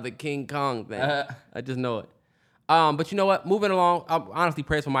quick about the King Kong thing. I just know it. But you know what? Moving along, I'm honestly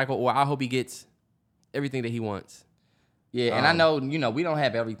prayers for Michael Oher. I hope he gets everything that he wants. Yeah, and I know, we don't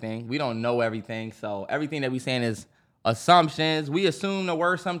have everything. We don't know everything. So everything that we saying is assumptions. We assume the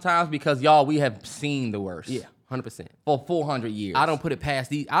worst sometimes because, y'all, we have seen the worst. Yeah, 100%. For 400 years. I don't put it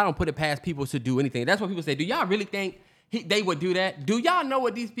past people to do anything. That's what people say. Do y'all really think they would do that? Do y'all know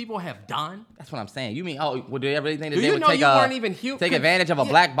what these people have done? That's what I'm saying. You mean, would they ever think that they would take advantage of a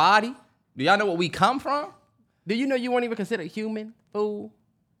black body? Do y'all know what we come from? Do you know you weren't even considered human, fool?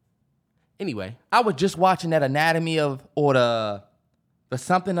 Anyway, I was just watching that anatomy of, or the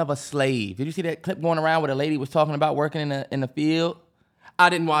something of a slave. Did you see that clip going around where the lady was talking about working in the field? I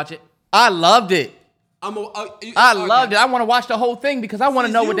didn't watch it. I loved it. I loved it. I want to watch the whole thing because I want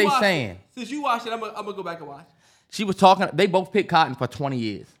to know what they're saying. Since you watched it, I'm gonna go back and watch. She was talking. They both picked cotton for 20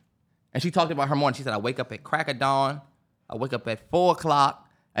 years, and she talked about her morning. She said, "I wake up at crack of dawn. I wake up at 4 o'clock."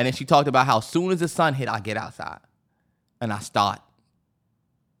 And then she talked about how soon as the sun hit, I get outside and I start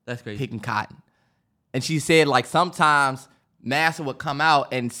That's crazy. picking cotton. And she said, like, sometimes Massa would come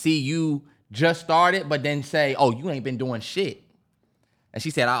out and see you just started, but then say, oh, you ain't been doing shit. And she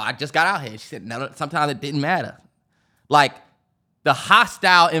said, oh, I just got out here. She said, no, sometimes it didn't matter. Like, the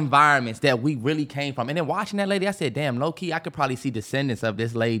hostile environments that we really came from. And then watching that lady, I said, damn, low-key, I could probably see descendants of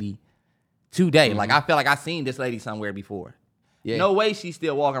this lady today. Mm-hmm. Like, I feel like I seen this lady somewhere before. Yeah. No way she's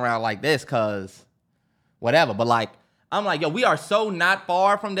still walking around like this, because whatever. But, like, I'm like, yo, we are so not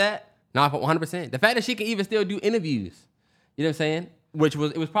far from that. Not for 100%. The fact that she can even still do interviews, you know what I'm saying? Which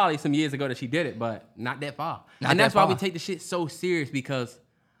it was probably some years ago that she did it, but not that far. Not and that that's why we far. take the shit so serious, because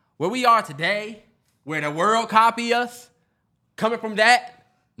where we are today, where the world copy us, coming from that,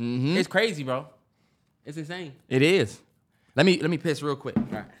 it's crazy, bro. It's insane. It is. Let me piss real quick.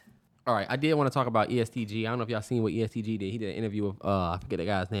 All right, I did want to talk about ESTG. I don't know if y'all seen what ESTG did. He did an interview with, I forget the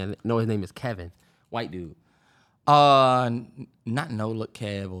guy's name. No, his name is Kevin. White dude. Not No Look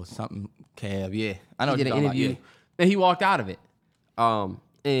Kev or something Kev. Yeah, I know. He did an interview, and he walked out of it.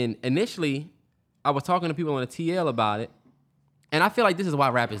 And initially, I was talking to people on the TL about it, and I feel like this is why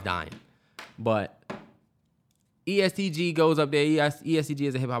rap is dying. But ESTG goes up there. ESTG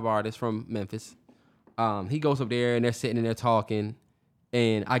is a hip hop artist from Memphis. He goes up there, and they're sitting and they're talking,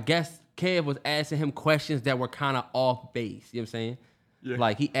 and I guess Kev was asking him questions that were kind of off base. You know what I'm saying? Yeah.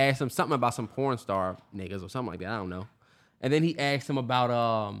 Like, he asked him something about some porn star niggas or something like that. I don't know. And then he asked him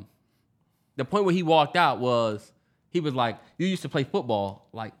about, the point where he walked out was, he was like, you used to play football,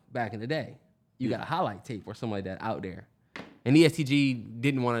 like, back in the day. You got a highlight tape or something like that out there. And ESTG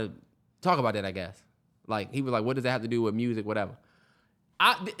didn't want to talk about that, I guess. Like, he was like, what does that have to do with music, whatever.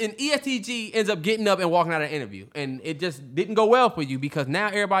 And ESTG ends up getting up and walking out of the interview. And it just didn't go well for you, because now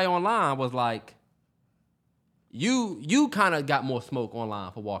everybody online was like, you kind of got more smoke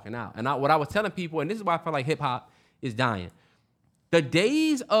online for walking out. And what I was telling people, and this is why I feel like hip-hop is dying. The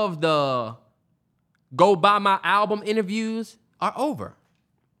days of the go buy my album interviews are over.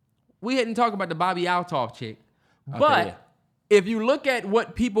 We hadn't talked about the Bobby Altoff chick. But if you look at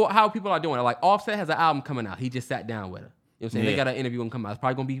how people are doing it, like Offset has an album coming out. He just sat down with her. You know what I'm saying? They got an interview and come out. It's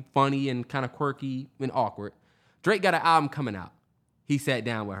probably going to be funny and kind of quirky and awkward. Drake got an album coming out. He sat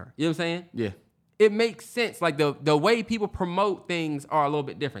down with her. You know what I'm saying? Yeah. It makes sense. Like, the way people promote things are a little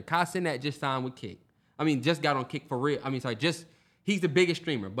bit different. Kai Cenat just signed with Kick. I mean, just got on Kick for real. I mean, he's the biggest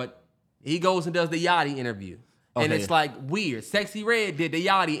streamer, but he goes and does the Yachty interview. And it's like weird. Sexy Red did the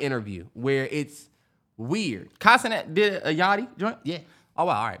Yachty interview where it's weird. Kai Cenat did a Yachty joint? Yeah. Oh,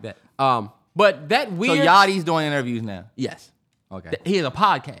 wow. All right, bet. But that weird. So Yachty's doing interviews now? Yes. Okay. He has a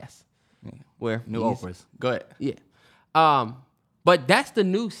podcast. Yeah. Where New Oprah's. Go ahead. Yeah. But that's the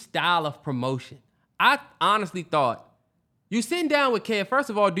new style of promotion. I honestly thought, you sitting down with Kev,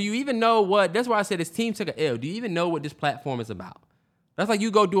 first of all, do you even know that's why I said his team took an L. Do you even know what this platform is about? That's like you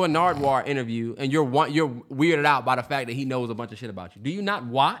go do a Nardwuar interview and you're weirded out by the fact that he knows a bunch of shit about you. Do you not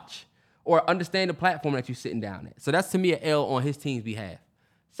watch or understand the platform that you're sitting down at? So that's, to me, an L on his team's behalf.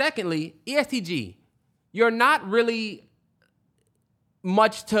 Secondly, ESTG, you're not really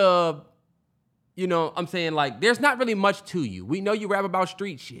much to, I'm saying, like, there's not really much to you. We know you rap about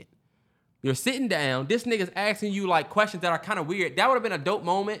street shit. You're sitting down. This nigga's asking you, like, questions that are kind of weird. That would have been a dope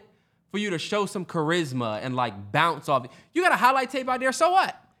moment for you to show some charisma and, like, bounce off it. You got a highlight tape out there, so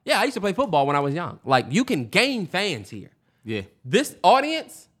what? Yeah, I used to play football when I was young. Like, you can gain fans here. Yeah. This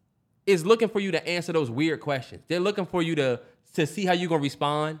audience is looking for you to answer those weird questions. They're looking for you to see how you're going to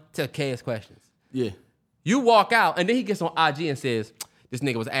respond to K's questions. Yeah. You walk out, and then he gets on IG and says, this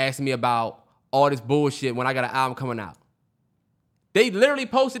nigga was asking me about all this bullshit when I got an album coming out. They literally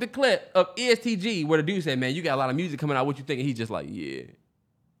posted a clip of ESTG where the dude said, man, you got a lot of music coming out. What you thinking? He's just like, yeah.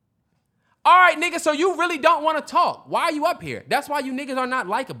 All right, nigga, so you really don't want to talk. Why are you up here? That's why you niggas are not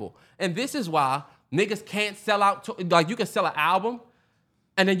likable. And this is why niggas can't sell out. Like, you can sell an album,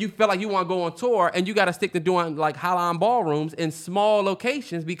 and then you feel like you want to go on tour, and you got to stick to doing, like, Highline ballrooms in small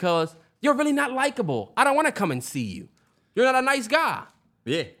locations because you're really not likable. I don't want to come and see you. You're not a nice guy.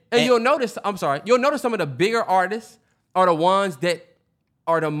 Yeah. And you'll notice some of the bigger artists are the ones that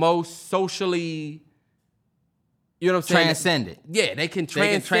are the most socially, you know what I'm saying? Transcendent. Yeah, they can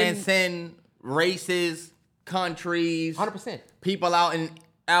transcend races, countries. 100%. People out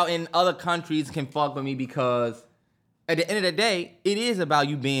in other countries can fuck with me because at the end of the day, it is about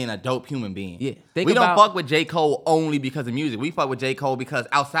you being a dope human being. Yeah. We don't fuck with J. Cole only because of music. We fuck with J. Cole because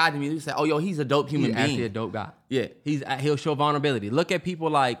outside the music, we say, oh, yo, he's a dope human being. He's actually a dope guy. Yeah. He'll show vulnerability. Look at people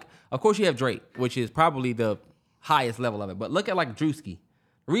like, of course you have Drake, which is probably the highest level of it. But look at like Drewski.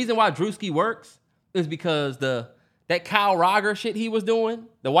 The reason why Drewski works is because that Kyle Rogers shit he was doing,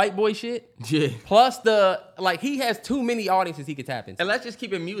 the white boy shit. Yeah. Plus he has too many audiences he could tap into. And let's just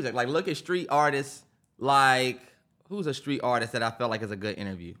keep it music. Like, look at street artists. Like, who's a street artist that I felt like is a good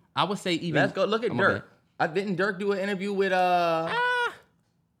interview? I would say even. Let's go look at Dirk. Didn't Dirk do an interview with I've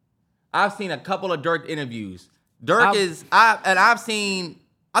seen a couple of Dirk interviews. I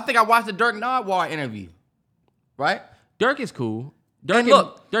think I watched the Dirk Nardwuar interview. Right? Dirk is cool.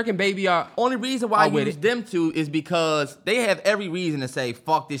 Dirk and Baby are only reason why I use them two is because they have every reason to say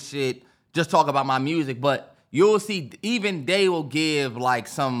fuck this shit, just talk about my music. But you'll see, even they will give like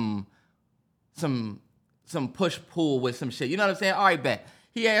some push-pull with some shit. You know what I'm saying? All right, bet.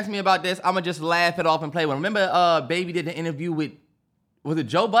 He asked me about this. I'm going to just laugh it off and play with him. Remember Baby did the interview with, was it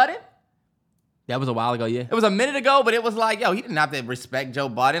Joe Budden? That was a while ago, yeah. It was a minute ago, but it was like, yo, he didn't have to respect Joe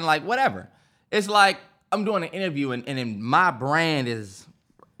Budden. Like, whatever. It's like, I'm doing an interview, and then my brand is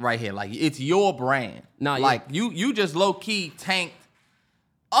right here. Like, it's your brand. Nah, like, you just low-key tanked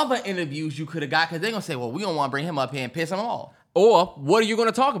other interviews you could have got, because they're going to say, well, we don't want to bring him up here and piss him off. Or, what are you going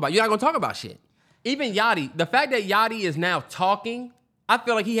to talk about? You're not going to talk about shit. Even Yachty, the fact that Yachty is now talking, I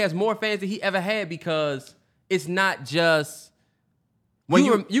feel like he has more fans than he ever had, because it's not just... When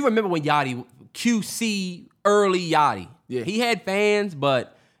you remember when Yachty, QC, early Yachty, yeah. He had fans,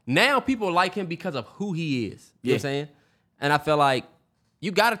 but now people like him because of who he is. You know what I'm saying? And I feel like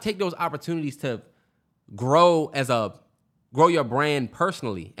you got to take those opportunities to grow your brand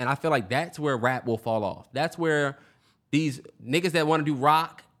personally. And I feel like that's where rap will fall off. That's where these niggas that want to do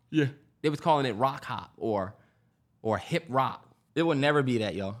rock, they was calling it rock hop or hip rock. It will never be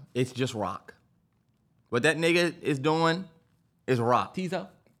that, yo. It's just rock. What that nigga is doing is rock. Tizo?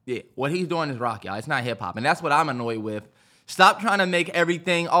 Yeah, what he's doing is rock, y'all. It's not hip hop. And that's what I'm annoyed with. Stop trying to make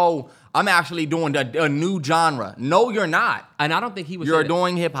everything, oh, I'm actually doing a new genre. No, you're not. And I don't think he was. You're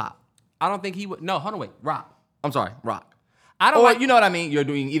doing hip hop. I don't think he would. No, hold on, wait. Rock. I'm sorry, rock. I don't Or, you know what I mean? You're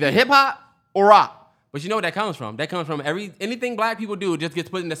doing either hip hop or rock. But you know where that comes from? That comes from anything black people do just gets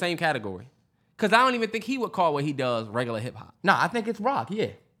put in the same category. Because I don't even think he would call what he does regular hip hop. No, I think it's rock, yeah.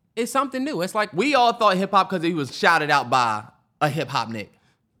 It's something new. It's like... We all thought hip hop because he was shouted out by a hip hop nigga.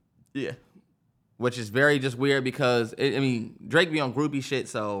 Yeah. Which is very just weird because, Drake be on groupie shit,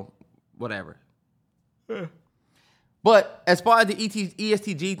 so whatever. Yeah. But as far as the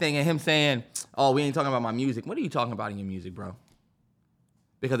ESTG thing and him saying, oh, we ain't talking about my music, what are you talking about in your music, bro?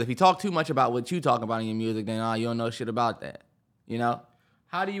 Because if you talk too much about what you talk about in your music, then you don't know shit about that. You know?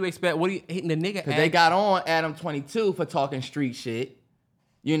 How do you expect, the nigga... Because they got on Adam 22 for talking street shit,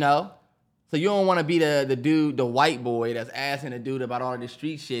 you know? So you don't want to be the dude, the white boy that's asking the dude about all this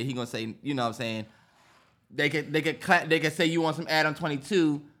street shit. He gonna say, you know what I'm saying? They could say you want some Adam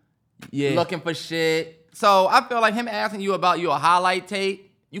 22, looking for shit. So I feel like him asking you about your highlight tape,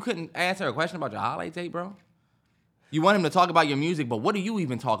 you couldn't answer a question about your highlight tape, bro. You want him to talk about your music, but what do you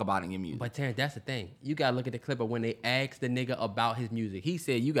even talk about in your music? But Terrance, that's the thing. You gotta look at the clip of when they asked the nigga about his music. He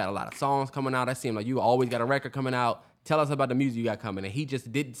said, you got a lot of songs coming out. That seemed like you always got a record coming out. Tell us about the music you got coming. And he just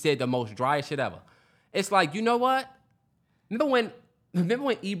said the most driest shit ever. It's like, you know what? Remember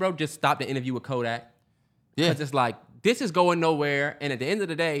when Ebro just stopped the interview with Kodak? Yeah. Because it's like, this is going nowhere. And at the end of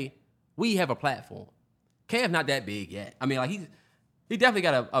the day, we have a platform. Kev's not that big yet. I mean, like, he definitely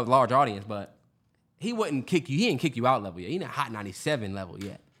got a large audience, but he wouldn't kick you. He ain't kick you out level yet. He not Hot 97 level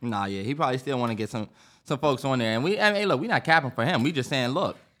yet. Nah, yeah. He probably still want to get some folks on there. And look, we not capping for him. We just saying,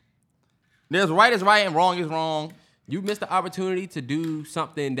 look, there's right is right and wrong is wrong. You missed the opportunity to do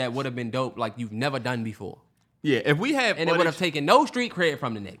something that would have been dope like you've never done before. Yeah, if we had And it would have taken no street cred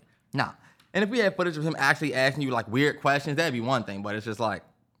from the nigga. Nah. And if we had footage of him actually asking you like weird questions, that'd be one thing. But it's just like...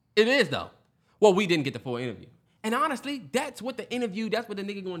 It is, though. Well, we didn't get the full interview. And honestly, that's what the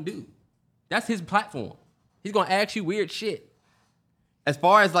nigga gonna do. That's his platform. He's gonna ask you weird shit. As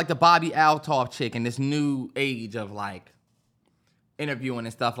far as like the Bobby Altoff chick and this new age of like interviewing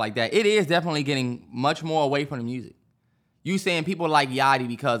and stuff like that, it is definitely getting much more away from the music. You saying people like Yachty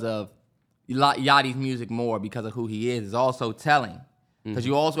because of Yachty's music more because of who he is also telling. Because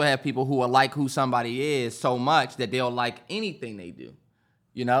you also have people who are like who somebody is so much that they'll like anything they do.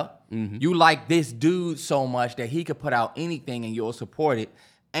 You know? Mm-hmm. You like this dude so much that he could put out anything and you'll support it.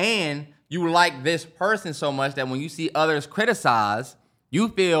 And you like this person so much that when you see others criticize, you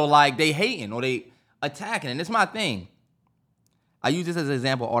feel like they hating or they attacking. And it's my thing. I use this as an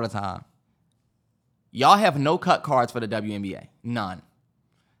example all the time. Y'all have no cut cards for the WNBA. None.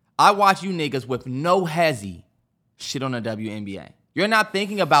 I watch you niggas with no hezzy shit on the WNBA. You're not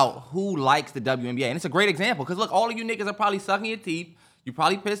thinking about who likes the WNBA. And it's a great example because, look, all of you niggas are probably sucking your teeth. You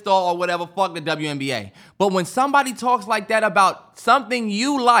probably pissed off or whatever, fuck the WNBA. But when somebody talks like that about something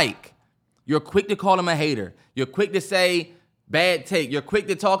you like, you're quick to call them a hater. You're quick to say bad take. You're quick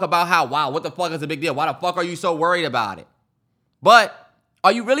to talk about how, wow, what the fuck is a big deal? Why the fuck are you so worried about it? But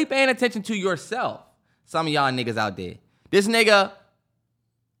are you really paying attention to yourself? Some of y'all niggas out there. This nigga,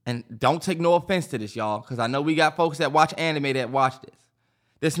 and don't take no offense to this, y'all, because I know we got folks that watch anime that watch this.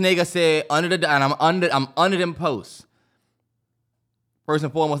 This nigga said, I'm under them posts. First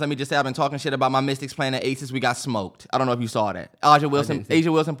and foremost, let me just say I've been talking shit about my Mystics playing at Aces. We got smoked. I don't know if you saw that.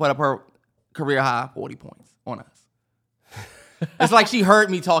 Asia Wilson put up her career high 40 points on us. It's like she heard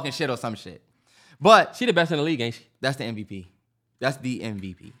me talking shit or some shit. But she the best in the league, ain't she? That's the MVP. That's the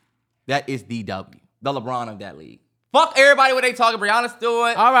MVP. That is the W. the LeBron of that league. Fuck everybody what they talking. Breonna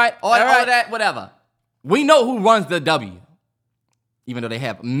Stewart. All right. All of that, whatever. We know who runs the W. Even though they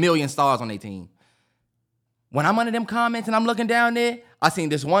have a million stars on their team. When I'm under them comments and I'm looking down there, I seen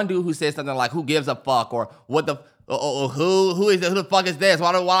this one dude who said something like, "Who gives a fuck?" or "What the who the fuck is this?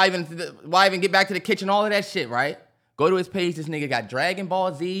 Why even get back to the kitchen?" All of that shit, right? Go to his page. This nigga got Dragon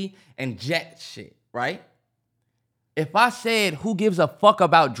Ball Z and Jet shit, right? If I said, "Who gives a fuck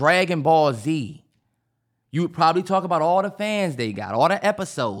about Dragon Ball Z?" you would probably talk about all the fans they got, all the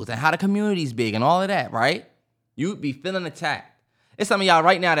episodes, and how the community's big and all of that, right? You'd be feeling attacked. It's some of y'all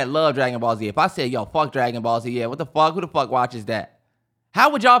right now that love Dragon Ball Z. If I said, "Yo, fuck Dragon Ball Z," yeah, what the fuck? Who the fuck watches that? How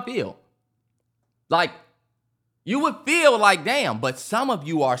would y'all feel? Like, you would feel like, damn, but some of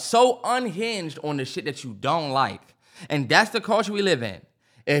you are so unhinged on the shit that you don't like. And that's the culture we live in.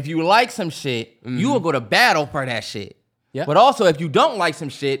 If you like some shit, you will go to battle for that shit. Yep. But also, if you don't like some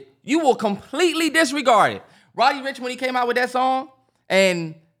shit, you will completely disregard it. Roddy Ricch, when he came out with that song,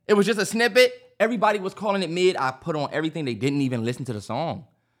 and it was just a snippet, everybody was calling it mid. I put on everything. They didn't even listen to the song.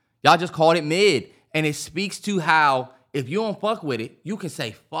 Y'all just called it mid. And it speaks to how if you don't fuck with it, you can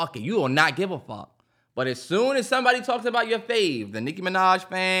say fuck it. You will not give a fuck. But as soon as somebody talks about your fave, the Nicki Minaj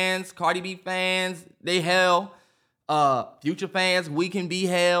fans, Cardi B fans, they hell. Future fans, we can be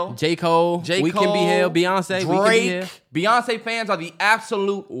hell. J. Cole, we can be hell. Beyonce, Drake, we can be hell. Beyonce fans are the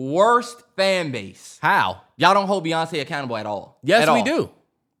absolute worst fan base. How? Y'all don't hold Beyonce accountable at all. Yes, at we all. do.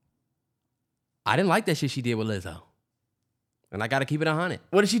 I didn't like that shit she did with Lizzo. And I got to keep it 100.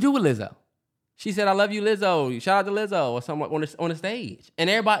 What did she do with Lizzo? She said, "I love you, Lizzo. Shout out to Lizzo," or someone on the stage. And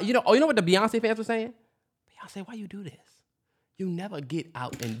everybody, you know what the Beyonce fans were saying? Beyonce, why you do this? You never get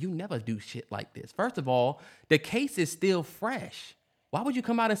out and you never do shit like this. First of all, the case is still fresh. Why would you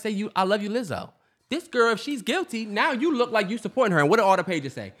come out and say I love you, Lizzo? This girl, if she's guilty, now you look like you supporting her. And what do all the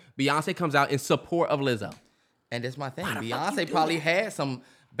pages say? Beyonce comes out in support of Lizzo. And that's my thing. Beyonce probably had some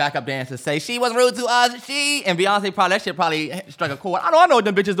backup dancers say she was rude to us. And Beyonce that shit probably struck a chord. I know what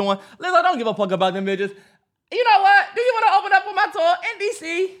them bitches doing. Lizzo, don't give a fuck about them bitches. You know what? Do you want to open up for my tour in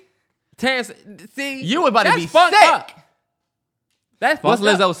DC? Terrance, see, You about to be sick. Up. That's What's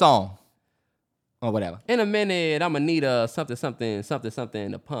fucked up. Lizzo's song? Or whatever. In a minute, I'ma need a something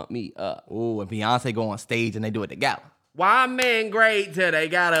to pump me up. Ooh, and Beyonce go on stage and they do it together. Why men great till they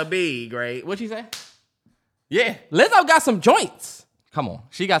gotta be great? What'd she say? Yeah. Lizzo got some joints. Come on.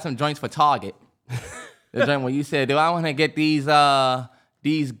 She got some joints for Target. The joint where you said, do I want to get these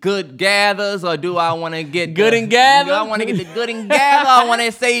good gathers or do I want to get Good and gather? Do I want to get the good and gather or I want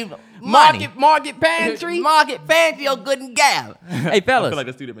to save money? Market pantry. Market pantry or good and gather. Hey fellas, I feel like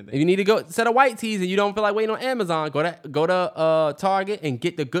that's two different if things. you need to go set of white tees and you don't feel like waiting on Amazon, go to Target and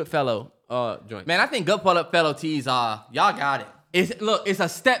get the Goodfellow joint. Man, I think Goodfellow tees y'all got it. It's a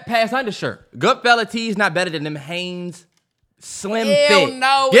step past undershirt. Goodfellow tees not better than them Hanes Slim Hell Fit.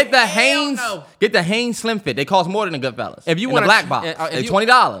 no. Get the Hell no. Get the Hanes Slim Fit. They cost more than the Goodfellas. If you in want a black box, they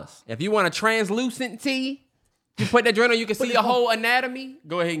 $20. If you want a translucent tee, you put that joint on, you can see your whole anatomy.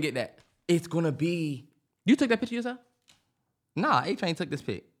 Go ahead and get that. It's gonna be. You took that picture yourself? Nah, A-Train took this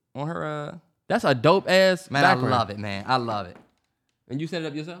pic on her. That's a dope ass Man, background. I love it, man. I love it. And you set it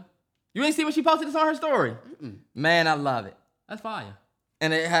up yourself? You ain't see when she posted this on her story? Man, I love it. That's fire.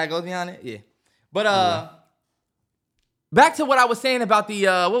 And how it goes behind it? Yeah. But back to what I was saying about the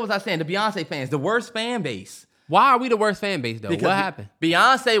what was I saying? The Beyonce fans, the worst fan base. Why are we the worst fan base though? Because What happened?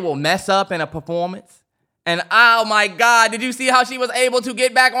 Beyonce will mess up in a performance. And oh my God, did you see how she was able to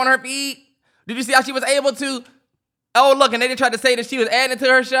get back on her feet? Did you see how she was able to? Oh, look, and they tried to say that she was adding to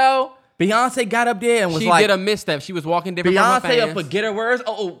her show. Beyonce got up there and was She like, did a misstep. She was walking different from her Beyonce fans. will forget her words.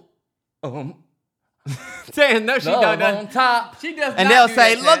 Saying no, she Love don't. on top. She does And not they'll do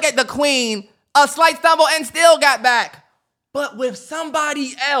say, that look shit. at the queen, a slight stumble and still got back. But with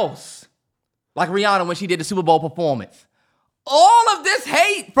somebody else, like Rihanna when she did the Super Bowl performance. All of this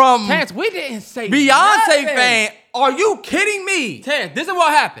hate from Terrance, we didn't say Beyonce nothing. fan. Are you kidding me? Terrance, this is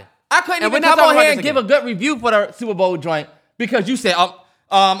what happened. I couldn't And even we're not come on talking here about and this give a good review for the Super Bowl joint because you said,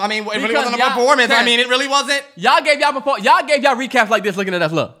 I mean, it really Because wasn't a y'all- performance. I Terrance, mean, it really wasn't. Y'all gave y'all recaps like this, looking at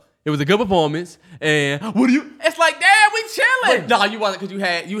us. Look, it was a good performance, and what do you? It's like, damn, we chilling. No, you wasn't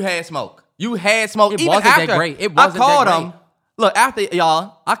because you had smoke. You had smoke. It Even wasn't that after great. It I wasn't called that him. great. Look, after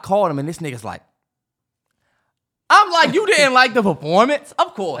y'all, I called him and this nigga's like, I'm like, you didn't like the performance?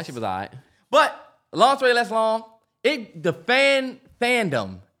 Of course. That shit was alright. But long story less long, the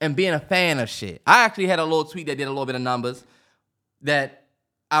fandom and being a fan of shit. I actually had a little tweet that did a little bit of numbers that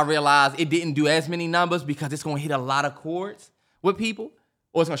I realized it didn't do as many numbers because it's gonna hit a lot of chords with people,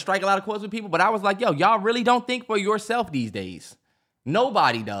 or it's gonna strike a lot of chords with people. But I was like, yo, y'all really don't think for yourself these days.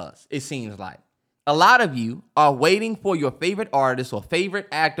 Nobody does, it seems like. a lot of you are waiting for your favorite artist or favorite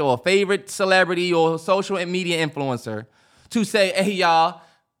actor or favorite celebrity or social media influencer to say, hey, y'all,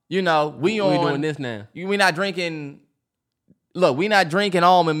 we doing this now. We not drinking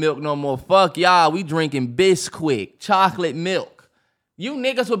almond milk no more. Fuck y'all. We drinking Bisquick, chocolate milk. You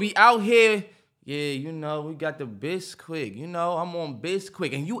niggas will be out here, we got the Bisquick. I'm on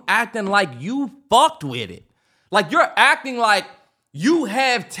Bisquick. And you acting like you fucked with it. Like you're acting like you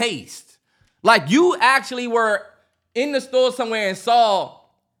have taste. Like you actually were in the store somewhere and saw,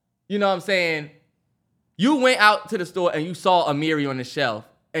 you went out to the store and you saw a Amiri on the shelf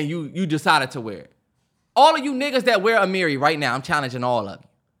and you decided to wear it. All of you niggas that wear Amiri right now, I'm challenging all of you.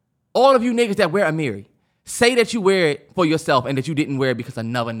 All of you niggas that wear Amiri, say that you wear it for yourself and that you didn't wear it because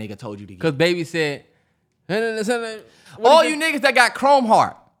another nigga told you to get it. Because baby said, all you niggas that got Chrome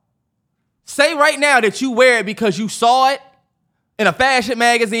Heart, say right now that you wear it because you saw it in a fashion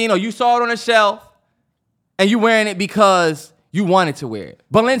magazine or you saw it on a shelf and you wearing it because you wanted to wear it.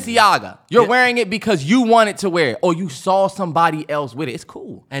 Balenciaga, you're wearing it because you wanted to wear it or you saw somebody else with it. It's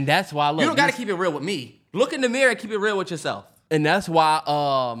cool. And that's why, look, you don't got to keep it real with me. Look in the mirror and keep it real with yourself. And that's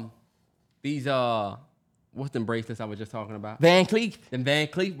why these what's them bracelets I was just talking about? Van Cleef. Them Van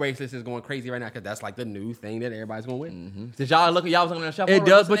Cleef bracelets is going crazy right now because that's like the new thing that everybody's going with. Mm-hmm. Did y'all was looking on the shelf? It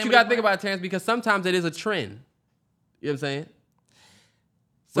does, but you got to think about it, Terrance, because sometimes it is a trend. You know what I'm saying?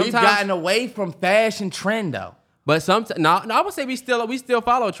 We've gotten away from fashion trend though. But sometimes, I would say we still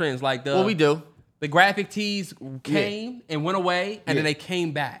follow trends like we do. The graphic tees came and went away, and then they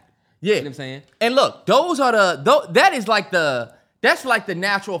came back. Yeah. You know what I'm saying? And look, that's like the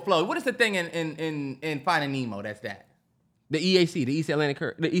natural flow. What is the thing in Finding Nemo? That's that. The EAC, the East Atlantic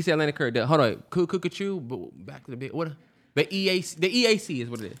Curve. Hold on, Cuckoo, but back to the big what? The EAC is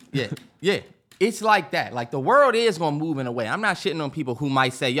what it is. Yeah. It's like that. Like the world is gonna move in a way. I'm not shitting on people who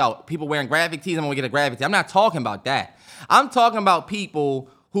might say, yo, people wearing graphic tees, I'm gonna get a graphic tee. I'm not talking about that. I'm talking about people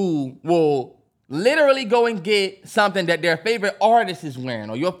who will literally go and get something that their favorite artist is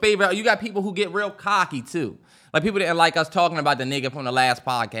wearing, or your favorite. You got people who get real cocky too, like people that like us talking about the nigga from the last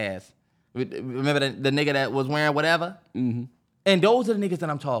podcast. Remember the nigga that was wearing whatever? Mm-hmm. And those are the niggas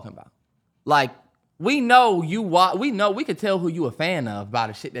that I'm talking about. Like we know we could tell who you a fan of by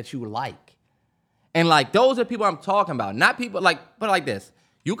the shit that you like, and like those are people I'm talking about, not people but like this.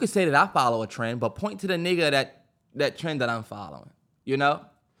 You could say that I follow a trend, but point to the nigga that trend that I'm following.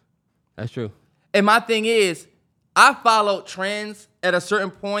 That's true. And my thing is, I followed trends at a certain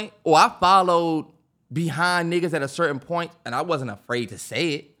point, or I followed behind niggas at a certain point, and I wasn't afraid to say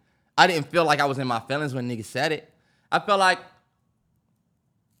it. I didn't feel like I was in my feelings when niggas said it. I felt like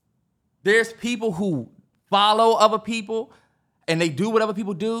there's people who follow other people, and they do what other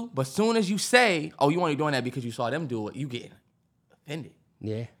people do, but soon as you say, oh, you only doing that because you saw them do it, you get offended.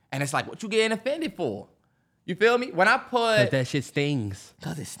 Yeah. And it's like, what you getting offended for? You feel me? When I put... that shit stings.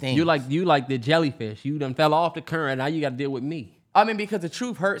 Because it stings. You like the jellyfish. You done fell off the current. Now you got to deal with me. I mean, because the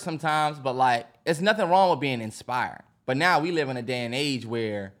truth hurts sometimes, but like, it's nothing wrong with being inspired. But now we live in a day and age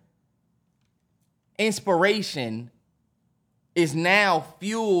where inspiration is now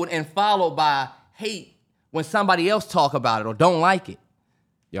fueled and followed by hate when somebody else talk about it or don't like it.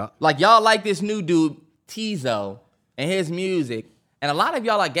 Yeah. Like, y'all like this new dude, Tizo, and his music. And a lot of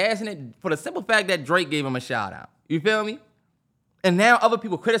y'all are gassing it for the simple fact that Drake gave him a shout out. You feel me? And now other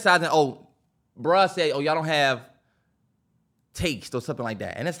people criticizing, oh, bruh said, oh, y'all don't have taste or something like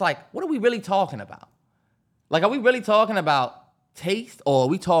that. And it's like, what are we really talking about? Like, are we really talking about taste, or are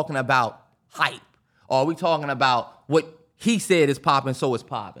we talking about hype? Or are we talking about what he said is popping, so it's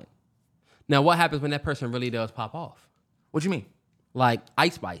popping? Now, what happens when that person really does pop off? What you mean? Like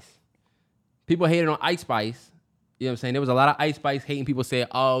Ice Spice. People hated on Ice Spice. You know what I'm saying? There was a lot of Ice Spice hating. People said,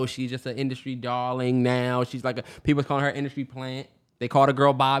 oh, she's just an industry darling now. She's like people calling her industry plant. They called a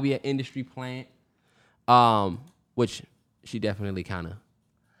girl Bobby an industry plant. Which she definitely kind of,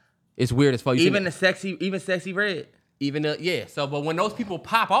 it's weird as fuck. Even Sexy Red. So, but when those people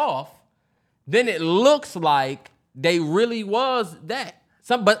pop off, then it looks like they really was that.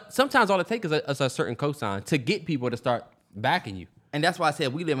 But sometimes all it takes is a certain cosign to get people to start backing you. And that's why I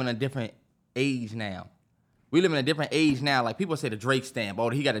said we live in a different age now. We live in a different age now. Like, people say the Drake stamp. Oh,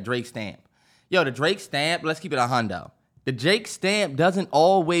 he got a Drake stamp. Yo, the Drake stamp, let's keep it a hundo. The Drake stamp doesn't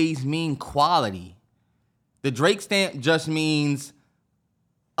always mean quality. The Drake stamp just means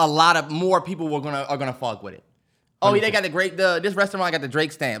a lot of more people are gonna fuck with it. Oh, they got this restaurant got the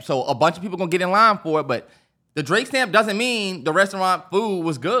Drake stamp. So a bunch of people gonna get in line for it, but the Drake stamp doesn't mean the restaurant food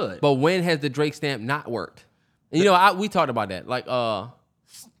was good. But when has the Drake stamp not worked? And we talked about that. Like,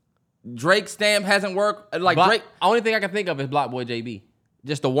 Drake stamp hasn't worked. Like, Block, Drake. only thing I can think of is Block Boy JB.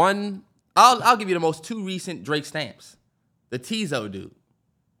 Just the one I'll give you the most two recent Drake stamps. The Tizo dude,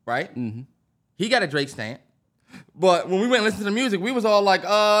 right? Mm-hmm. He got a Drake stamp. But when we went and listened to the music, we was all like,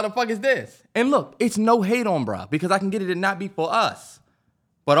 the fuck is this? And look, it's no hate on bruh, because I can get it and not be for us.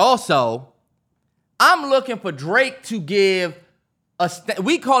 But also, I'm looking for Drake to give a stamp.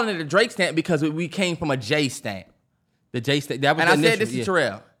 We calling it a Drake stamp because we came from a Jay stamp. The Jay stamp. That was And the I said initial, this to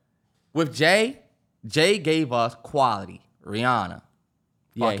Terrell. With Jay gave us quality. Rihanna.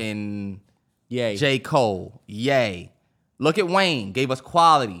 Yay. Fucking Yay. J. Cole. Yay. Look at Wayne. Gave us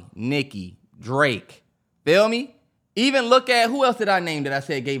quality. Nicki. Drake. Feel me? Even look at, who else did I name that I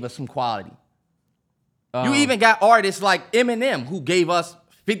said gave us some quality? You even got artists like Eminem who gave us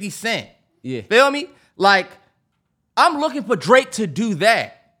 50 Cent. Yeah. Feel me? Like, I'm looking for Drake to do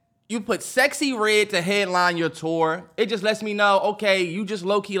that. You put Sexy Red to headline your tour. It just lets me know, okay, you just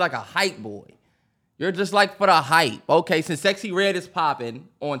low-key like a hype boy. You're just like for the hype. Okay, since Sexy Red is popping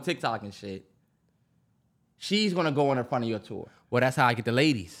on TikTok and shit, she's gonna go on in front of your tour. Well, that's how I get the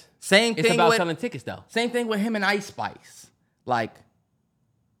ladies. Same thing It's about with selling tickets, though. Same thing with him and Ice Spice. Like,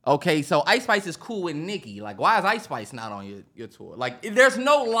 okay, so Ice Spice is cool with Nicki. Like, why is Ice Spice not on your tour? Like, there's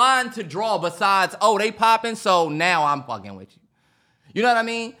no line to draw besides, oh, they popping, so now I'm fucking with you. You know what I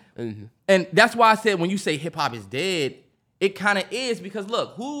mean? Mm-hmm. And that's why I said when you say hip hop is dead, it kind of is, because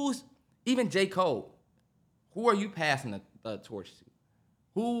look, even J. Cole, who are you passing the torch to?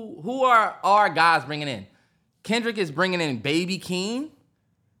 Who are our guys bringing in? Kendrick is bringing in Baby Keem.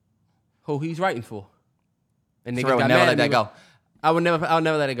 Who he's writing for. And niggas Terrell would got never mad let at that me. go. I'll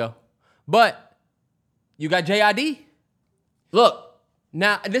never let it go. But you got JID. Look,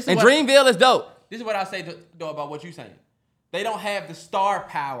 Now, this is and what, Dreamville is dope. This is what I say though about what you're saying. They don't have the star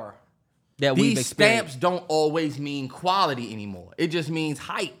power that we've These experienced. stamps don't always mean quality anymore. It just means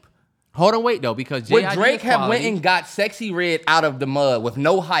hype. Hold on, wait though, because Would JID Drake is have went quality. and got Sexy Red out of the mud with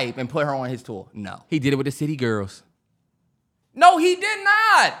no hype and put her on his tour? No. He did it with the City Girls. No, he did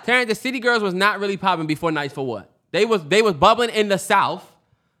not. Terrance, the City Girls was not really popping before Nights for What? They was bubbling in the South,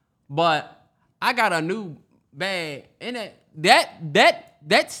 but I got a new bag, and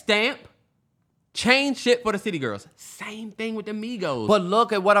that stamp changed shit for the City Girls. Same thing with the Migos. But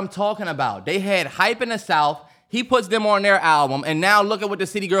look at what I'm talking about. They had hype in the South. He puts them on their album, and now look at what the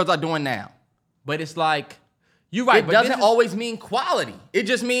City Girls are doing now. But it's like, you're right. It doesn't always mean quality. It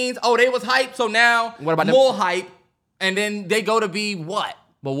just means, oh, they was hype, so now What about more hype, and then they go to be what?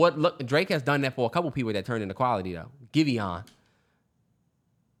 But look, Drake has done that for a couple people that turned into quality though. Giveon,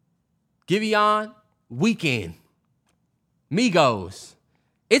 Weeknd, Migos.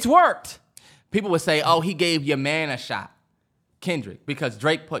 It's worked. People would say, oh, he gave your man a shot, Kendrick, because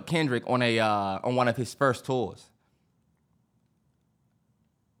Drake put Kendrick on on one of his first tours.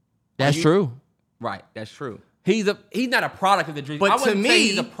 That's true. Right, that's true. He's not a product of the Drizzy. But I wouldn't to say me,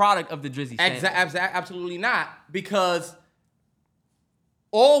 he's a product of the Drizzy. Absolutely not, because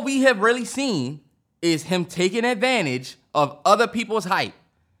all we have really seen is him taking advantage of other people's hype.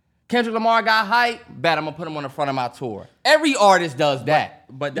 Kendrick Lamar got hype, bet I'm gonna put him on the front of my tour. Every artist does that.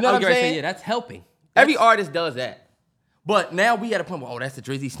 But you know what I'm saying? yeah, that's helping. Every artist does that. But now we at a point where, oh, that's the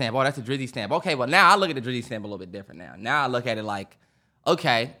Drizzy stamp. Oh, that's the Drizzy stamp. Okay, well, now I look at the Drizzy stamp a little bit different now. Now I look at it like,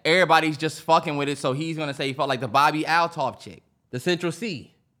 okay, everybody's just fucking with it, so he's gonna say he felt like the Bobby Altoff chick. The Central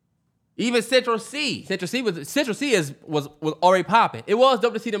C. Even Central C. Central C was already popping. It was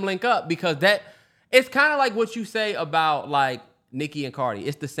dope to see them link up because it's kind of like what you say about like Nicki and Cardi.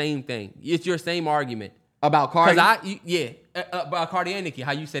 It's the same thing. It's your same argument. About Cardi? About Cardi and Nicki.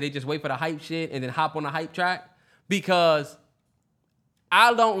 How you say they just wait for the hype shit and then hop on the hype track. Because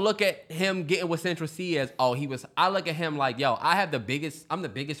I don't look at him getting with Central C as, I look at him like, yo, I'm the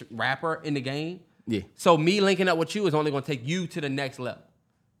biggest rapper in the game. Yeah. So me linking up with you is only going to take you to the next level.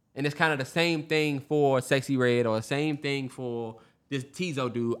 And it's kind of the same thing for Sexy Red or the same thing for this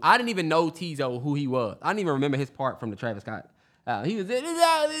Tizo dude. I didn't even know Tizo, who he was. I didn't even remember his part from the Travis Scott. That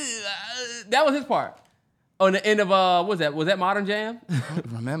was his part. On the end of, what was that? Was that Modern Jam? I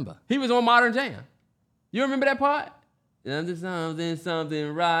don't remember. He was on Modern Jam. You remember that part?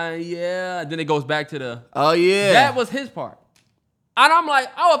 Something right, yeah. Then it goes back to the... Oh, yeah. That was his part. And I'm like,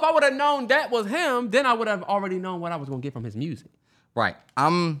 if I would have known that was him, then I would have already known what I was going to get from his music. Right.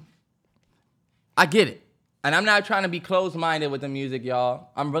 I get it. And I'm not trying to be closed-minded with the music, y'all.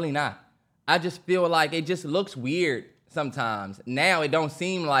 I'm really not. I just feel like it just looks weird sometimes. Now it don't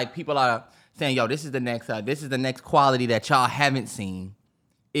seem like people are saying, yo, this is the next quality that y'all haven't seen.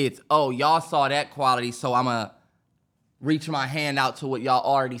 It's, y'all saw that quality, so I'm going to reach my hand out to what y'all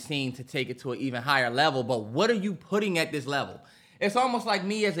already seen to take it to an even higher level. But what are you putting at this level? It's almost like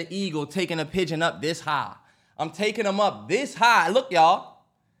me as an eagle taking a pigeon up this high. I'm taking them up this high. Look, y'all.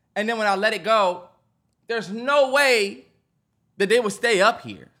 And then when I let it go, there's no way that they would stay up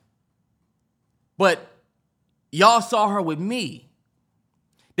here. But y'all saw her with me.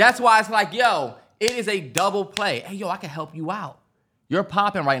 That's why it's like, yo, it is a double play. Hey, yo, I can help you out. You're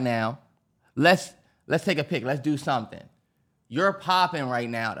popping right now. Let's take a pic. Let's do something. You're popping right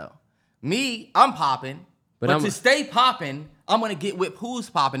now, though. Me, I'm popping. But to stay popping, I'm going to get with who's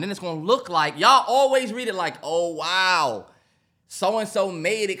popping. Then it's going to look like, y'all always read it like, oh, wow. So-and-so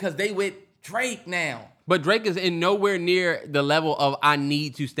made it because they with Drake now. But Drake is in nowhere near the level of I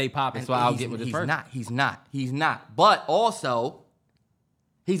need to stay popping, so I'll get with this person. He's not. But also,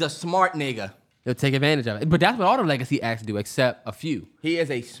 he's a smart nigga. He'll take advantage of it. But that's what all the legacy acts do, except a few. He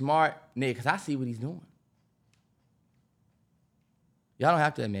is a smart nigga because I see what he's doing. Y'all don't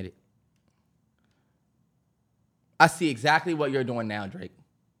have to admit it. I see exactly what you're doing now, Drake.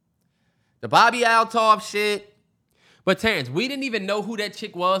 The Bobby Altov shit. But Terrance, we didn't even know who that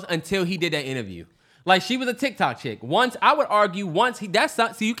chick was until he did that interview. Like, she was a TikTok chick. I would argue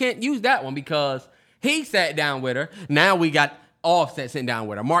so you can't use that one because he sat down with her. Now we got Offset sitting down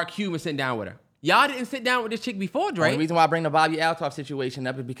with her. Mark Cuban sitting down with her. Y'all didn't sit down with this chick before, Drake. The reason why I bring the Bobby Altov situation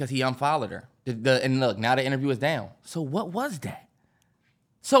up is because he unfollowed her. And look, now the interview is down. So what was that?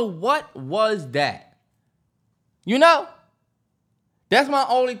 You know? That's my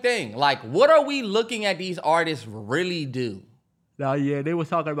only thing. Like, what are we looking at these artists really do? No, yeah, they was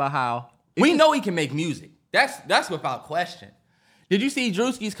talking about how... We know he can make music. That's without question. Did you see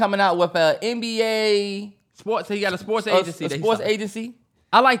Drewski's coming out with an NBA... Sports, so he got a sports agency. A sports agency?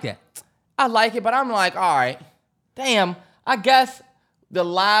 I like that. I like it, but I'm like, all right. Damn, I guess the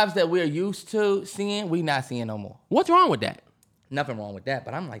lives that we're used to seeing, we not seeing no more. What's wrong with that? Nothing wrong with that,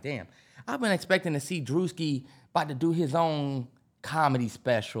 but I'm like, damn. I've been expecting to see Drewski about to do his own comedy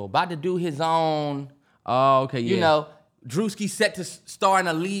special, about to do his own... Oh, okay, yeah. You know, Drewski set to star in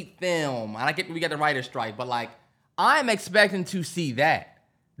a lead film. And I get we got the writer's strike, but like, I'm expecting to see that.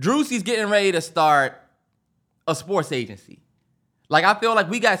 Drewski's getting ready to start a sports agency. Like, I feel like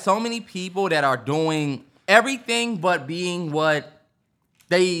we got so many people that are doing everything but being what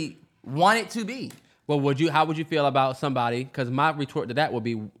they want it to be. Well, how would you feel about somebody? Because my retort to that would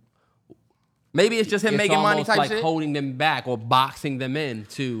be, maybe it's just him making money type like shit. Holding them back or boxing them in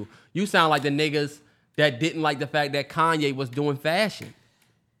to. You sound like the niggas that didn't like the fact that Kanye was doing fashion,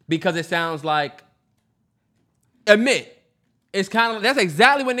 because it sounds like, it's kind of, that's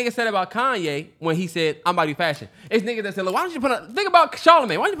exactly what niggas said about Kanye when he said, I'm about to do fashion. It's niggas that said, look, why don't you think about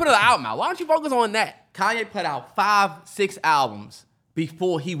Charlamagne, why don't you put an album out? Why don't you focus on that? Kanye put out 5-6 albums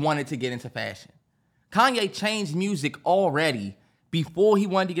before he wanted to get into fashion. Kanye changed music already before he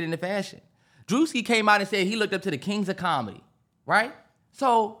wanted to get into fashion. Drewski came out and said he looked up to the kings of comedy, right?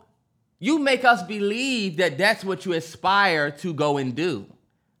 So you make us believe that that's what you aspire to go and do.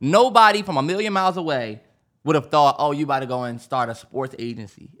 Nobody from a million miles away would have thought, oh, you about to go and start a sports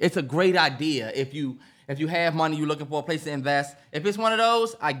agency. It's a great idea. If you have money, you're looking for a place to invest. If it's one of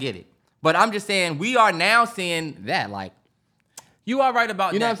those, I get it. But I'm just saying, we are now seeing that. Like, you are right about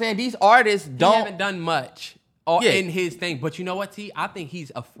that. You know what I'm saying? These artists haven't done much in his thing. But you know what, T? I think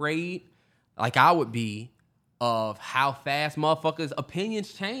he's afraid, like I would be, of how fast motherfuckers'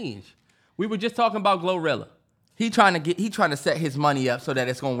 opinions change. We were just talking about Glorilla. He trying to set his money up so that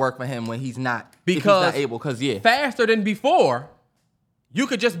it's gonna work for him when he's not able. Faster than before, you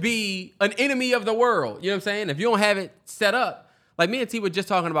could just be an enemy of the world. You know what I'm saying? If you don't have it set up, like me and T were just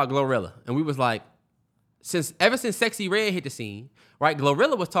talking about Glorilla, and we was like, ever since Sexy Red hit the scene, right?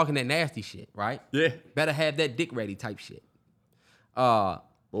 Glorilla was talking that nasty shit, right? Yeah. Better have that dick ready type shit.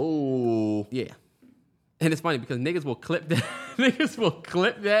 Oh yeah. And it's funny because niggas will clip that. Niggas will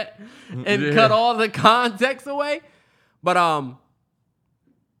clip that and cut all the context away. But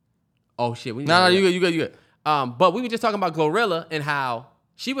oh shit. No, you good. But we were just talking about Glorilla and how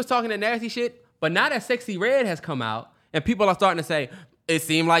she was talking that nasty shit. But now that Sexy Red has come out and people are starting to say it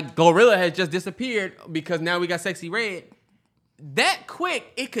seemed like Glorilla has just disappeared because now we got Sexy Red. That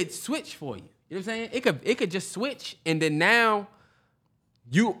quick, it could switch for you. You know what I'm saying? It could just switch, and then now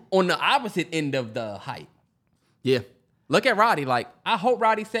you on the opposite end of the hype. Yeah. Look at Roddy. Like, I hope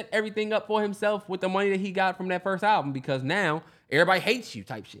Roddy set everything up for himself with the money that he got from that first album, because now everybody hates you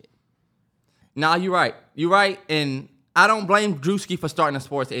type shit. Nah, you're right. You're right. And I don't blame Drewski for starting a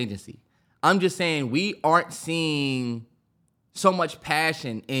sports agency. I'm just saying we aren't seeing so much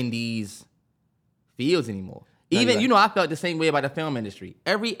passion in these fields anymore. Even, you know, I felt the same way about the film industry.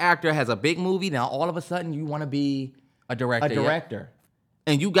 Every actor has a big movie. Now, all of a sudden, you want to be a director. Yeah.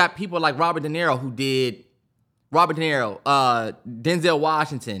 And you got people like Robert De Niro who did Denzel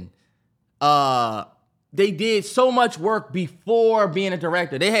Washington, they did so much work before being a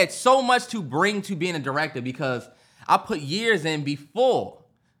director. They had so much to bring to being a director because I put years in before.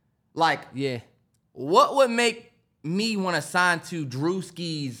 Like, Yeah. what would make me want to sign to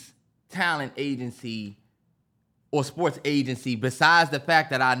Drewski's talent agency or sports agency besides the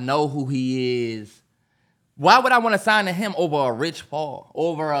fact that I know who he is? Why would I want to sign to him over a Rich Paul?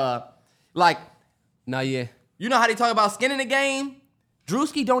 Over a, like, No, yeah. you know how they talk about skin in the game?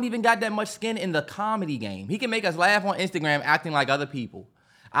 Drewski don't even got that much skin in the comedy game. He can make us laugh on Instagram acting like other people.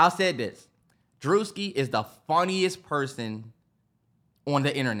 I'll say this. Drewski is the funniest person on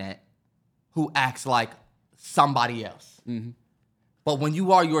the internet who acts like somebody else. Mm-hmm. But when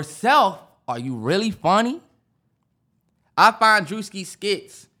you are yourself, are you really funny? I find Drewski's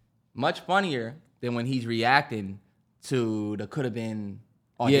skits much funnier than when he's reacting to the could have been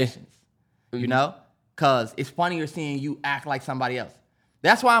auditions. Yeah. You know? Because it's funnier seeing you act like somebody else.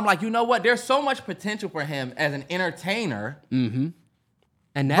 That's why I'm like, you know what? There's so much potential for him as an entertainer And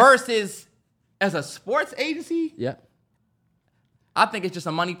versus as a sports agency. Yeah. I think it's just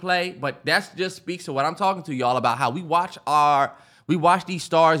a money play, but that just speaks to what I'm talking to y'all about, how we watch these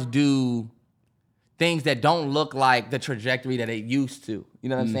stars do things that don't look like the trajectory that they used to. You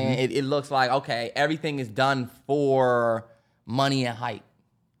know what I'm saying? It looks like, okay, everything is done for money and hype.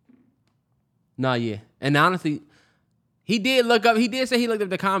 No, yeah. And honestly, he did say he looked up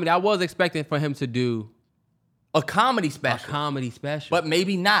the comedy. I was expecting for him to do A comedy special. But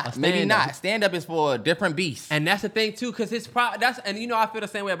maybe not. Maybe not. Stand-up is for a different beast. And that's the thing too, because and you know, I feel the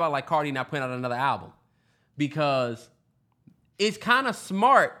same way about like Cardi not putting out another album. Because it's kind of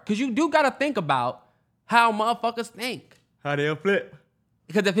smart, because you do gotta think about how motherfuckers think. How they'll flip.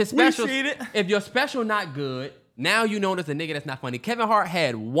 Because if your special not good, now you know there's a nigga that's not funny. Kevin Hart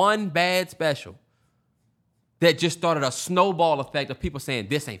had one bad special that just started a snowball effect of people saying,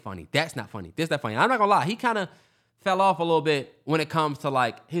 this ain't funny, that's not funny, this not funny. I'm not gonna lie, he kind of fell off a little bit when it comes to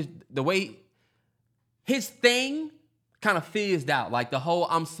like the way his thing kind of fizzed out. Like the whole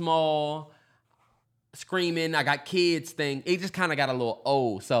I'm small, screaming, I got kids thing, it just kind of got a little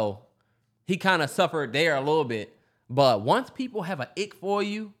old. So he kind of suffered there a little bit. But once people have an ick for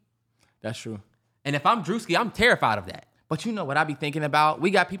you, that's true. And if I'm Drewski, I'm terrified of that. But you know what I be thinking about? We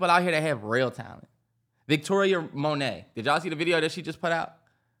got people out here that have real talent. Victoria Monet. Did y'all see the video that she just put out?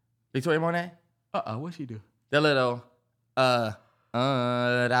 Victoria Monet? What'd she do? The little, I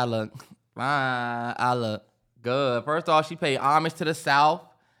look fine. I look good. First off, she paid homage to the South.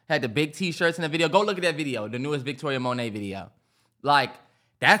 Had the big T-shirts in the video. Go look at that video, the newest Victoria Monet video. Like,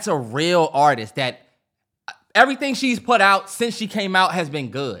 that's a real artist that everything she's put out since she came out has been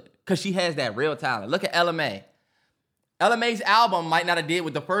good because she has that real talent. Look at Ella Mai. Ella Mai's album might not have did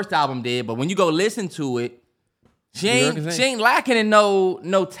what the first album did, but when you go listen to it, she ain't lacking in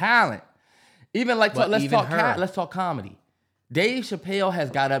no talent. Even like let's talk comedy. Dave Chappelle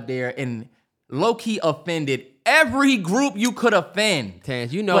has got up there and low-key offended every group you could offend.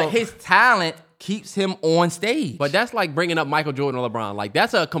 Terrance, you know, but his talent keeps him on stage. But that's like bringing up Michael Jordan or LeBron. Like,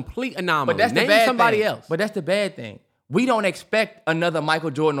 that's a complete anomaly. But that's Name the bad somebody thing. else. But that's the bad thing. We don't expect another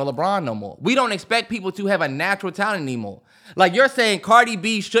Michael Jordan or LeBron no more. We don't expect people to have a natural talent anymore. Like, you're saying Cardi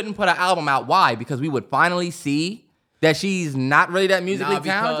B shouldn't put an album out. Why? Because we would finally see that she's not really that musically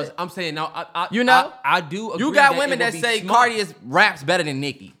talented? Because I'm saying, no, I do agree. You got women that say Cardi raps better than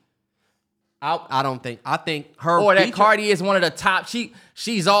Nicki. I don't think. I think her or that Cardi is one of the top.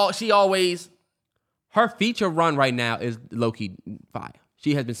 She always. Her feature run right now is low-key fire.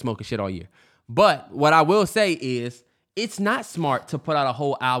 She has been smoking shit all year. But what I will say is, it's not smart to put out a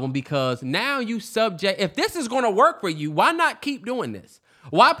whole album because now you if this is going to work for you, why not keep doing this?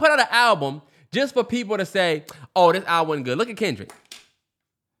 Why put out an album just for people to say, oh, this album wasn't good? Look at Kendrick.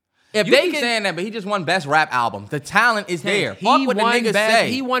 If you keep saying that, but he just won Best Rap Album. The talent is there. Fuck what the niggas say.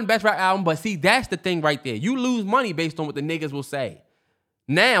 He won Best Rap Album, but see, that's the thing right there. You lose money based on what the niggas will say.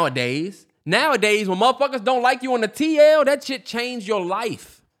 Nowadays, when motherfuckers don't like you on the TL, that shit changed your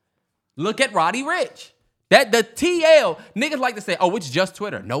life. Look at Roddy Ricch. The TL, niggas like to say, oh, it's just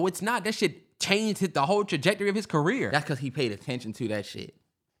Twitter. No, it's not. That shit changed the whole trajectory of his career. That's because he paid attention to that shit.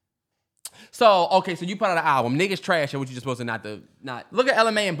 So, okay, so you put out an album. Niggas trash, and what you just supposed to not. Look at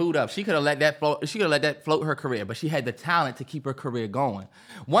Ella Mai and Boot Up. She could have let that float. She could have let that float her career, but she had the talent to keep her career going.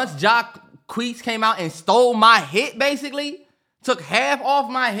 Once Jock Queets came out and stole my hit, basically, took half off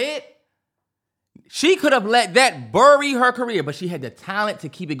my hit, she could have let that bury her career, but she had the talent to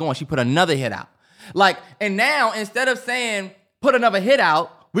keep it going. She put another hit out. Like, and now, instead of saying, put another hit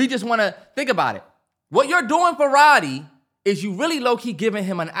out, we just want to think about it. What you're doing for Roddy is you really low-key giving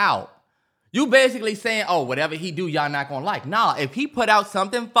him an out. You basically saying, oh, whatever he do, y'all not going to like. Nah, if he put out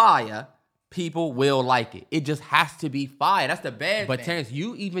something fire, people will like it. It just has to be fire. That's the bad But thing. Terrance,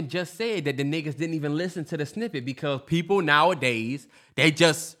 you even just said that the niggas didn't even listen to the snippet because people nowadays, they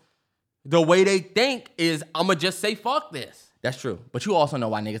just, the way they think is, I'ma just say fuck this. That's true. But you also know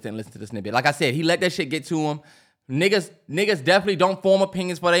why niggas didn't listen to the snippet. Like I said, he let that shit get to him. Niggas definitely don't form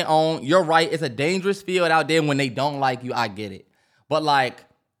opinions for their own. You're right. It's a dangerous field out there when they don't like you. I get it. But like,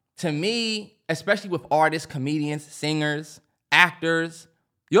 to me, especially with artists, comedians, singers, actors,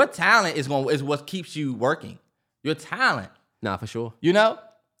 your talent is what keeps you working. Your talent. Nah, for sure. You know?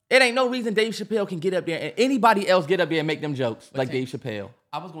 It ain't no reason Dave Chappelle can get up there and anybody else get up there and make them jokes like Dave Chappelle.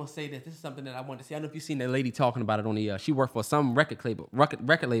 I was gonna say that this is something that I wanted to see. I don't know if you've seen that lady talking about it on the. She worked for some record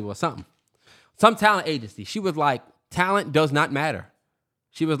label or something, some talent agency. She was like, talent does not matter.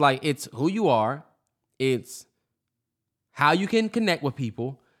 She was like, it's who you are, it's how you can connect with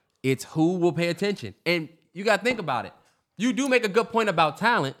people, it's who will pay attention. And you gotta think about it. You do make a good point about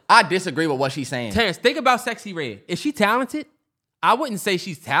talent. I disagree with what she's saying. Terrance, think about Sexy Red. Is she talented? I wouldn't say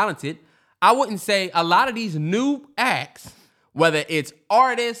she's talented. I wouldn't say a lot of these new acts, whether it's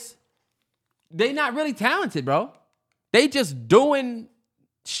artists, they not really talented, bro. They just doing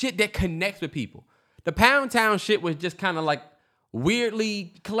shit that connects with people. The Pound Town shit was just kind of like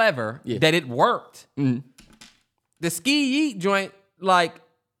weirdly clever that it worked. Mm-hmm. The Ski Yeet joint, like,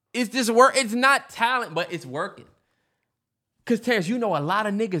 it's just work. It's not talent, but it's working. Because, Terrance, you know a lot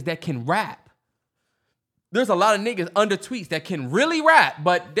of niggas that can rap. There's a lot of niggas under tweets that can really rap,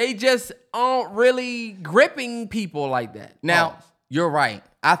 but they just aren't really gripping people like that. Now, you're right.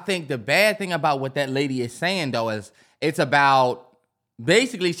 I think the bad thing about what that lady is saying, though, is it's about,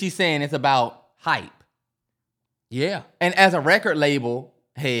 basically she's saying it's about hype. Yeah. And as a record label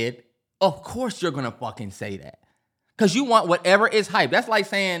head, of course you're going to fucking say that. Because you want whatever is hype. That's like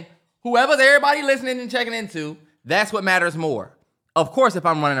saying, whoever's everybody listening and checking into, that's what matters more. Of course, if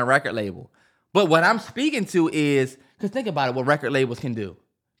I'm running a record label. But what I'm speaking to is, because think about it, what record labels can do.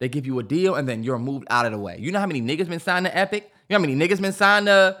 They give you a deal and then you're moved out of the way. You know how many niggas been signed to Epic? You know how many niggas been signed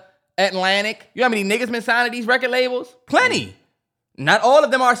to Atlantic? You know how many niggas been signed to these record labels? Plenty. Not all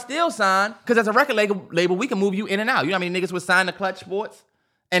of them are still signed, because as a record label, we can move you in and out. You know how many niggas was signed to Clutch Sports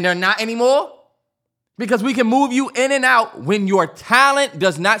and they're not anymore? Because we can move you in and out when your talent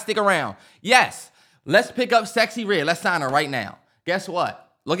does not stick around. Yes, let's pick up Sexy Red. Let's sign her right now. Guess what?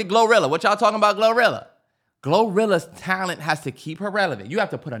 Look at Glorilla. What y'all talking about Glorilla? Glorilla's talent has to keep her relevant. You have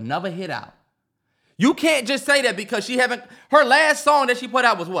to put another hit out. You can't just say that because her last song that she put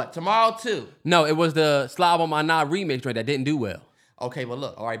out was what? Tomorrow 2. No, it was the Slob on My Knob remix joint that didn't do well. Okay, well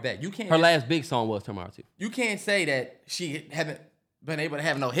look, all right, bet. You can't. Her last big song was Tomorrow 2. You can't say that she haven't been able to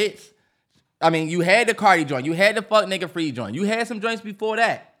have no hits. I mean, you had the Cardi joint. You had the Fuck Nigga Free joint. You had some joints before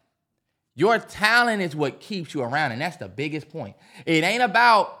that. Your talent is what keeps you around, and that's the biggest point. It ain't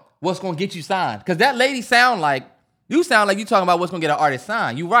about what's going to get you signed. Because that lady sound like you talking about what's going to get an artist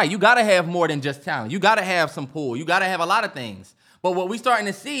signed. You right. You got to have more than just talent. You got to have some pull. You got to have a lot of things. But what we starting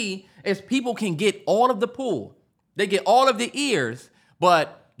to see is people can get all of the pull. They get all of the ears,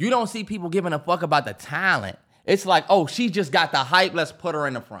 but you don't see people giving a fuck about the talent. It's like, oh, she just got the hype. Let's put her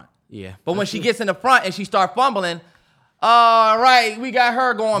in the front. Yeah. But when she gets in the front and she start fumbling, all right, we got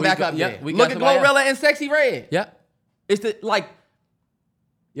her going back up there. Look at Glorilla and Sexy Red. Yep. It's the like.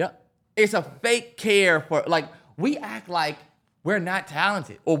 Yep. It's a fake care for, like, we act like we're not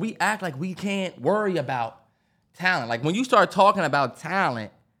talented, or we act like we can't worry about talent. Like, when you start talking about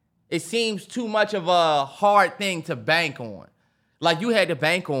talent, it seems too much of a hard thing to bank on. Like, you had to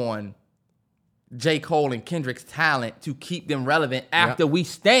bank on J. Cole and Kendrick's talent to keep them relevant after we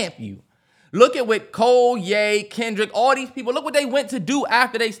stamp you. Look at what Cole, Ye, Kendrick, all these people, look what they went to do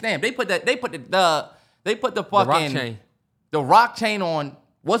after they stamped. They put the fucking rock chain on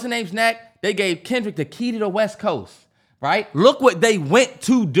what's the name's neck? They gave Kendrick the key to the West Coast, right? Look what they went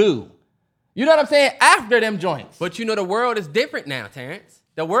to do. You know what I'm saying? After them joints. But you know the world is different now, Terrance.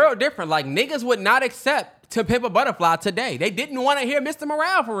 The world different. Like, niggas would not accept To Pimp a Butterfly today. They didn't want to hear Mr.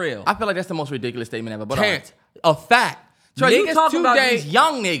 Morale for real. I feel like that's the most ridiculous statement ever. But Terrance, a fact. So you talking about these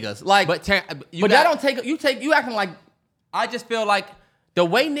young niggas, like, but that don't take you acting like. I just feel like the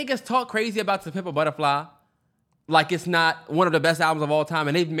way niggas talk crazy about To Pimp a Butterfly, like it's not one of the best albums of all time,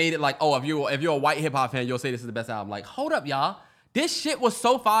 and they've made it like, oh, if you're a white hip hop fan, you'll say this is the best album. Like, hold up, y'all, this shit was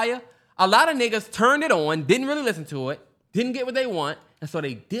so fire. A lot of niggas turned it on, didn't really listen to it, didn't get what they want, and so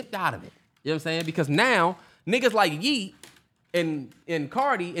they dipped out of it. You know what I'm saying? Because now niggas like Yeet and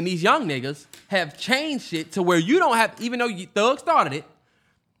Cardi and these young niggas have changed shit to where you don't have, even though Thug started it,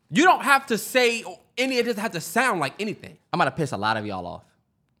 you don't have to say any, it doesn't have to sound like anything. I'm gonna piss a lot of y'all off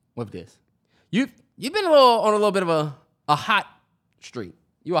with this. You've been on a little bit of a hot streak.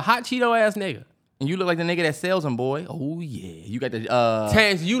 You a hot Cheeto ass nigga. And you look like the nigga that sells them, boy. Oh yeah, you got the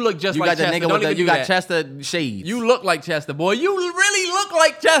Terrance, you look just you like got Chester. the nigga Don't with the, even you do got that. Chester shades. You look like Chester, boy. You really look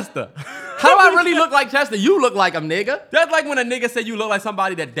like Chester. How do I really look like Chester? You look like him, nigga. That's like when a nigga say you look like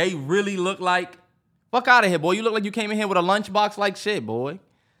somebody that they really look like. Fuck out of here, boy. You look like you came in here with a lunchbox like shit, boy.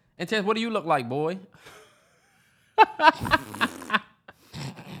 And Terrance, what do you look like, boy?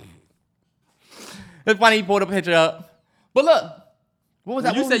 It's funny he pulled a picture up. But look, what was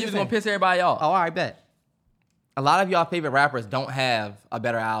that? You What said was you was saying? gonna piss everybody off. Oh, all right, bet. A lot of y'all favorite rappers don't have a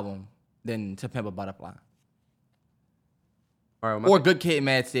better album than To Pimp a Butterfly. All right, Or Good Kid,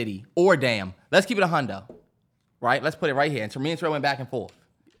 Mad City. Or Damn. Let's keep it a hundo. Right? Let's put it right here. And me and Terrell went back and forth.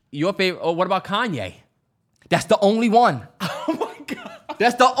 your favorite. Oh, what about Kanye? That's the only one. Oh my god.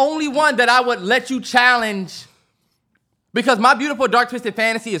 That's the only one that I would let you challenge. Because My Beautiful Dark Twisted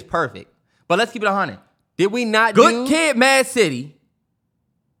Fantasy is perfect. But let's keep it 100. Did we not Good do? Kid, Mad City.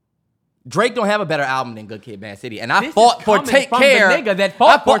 Drake don't have a better album than Good Kid, Mad City. And I This fought is for coming Take from Care. the nigga that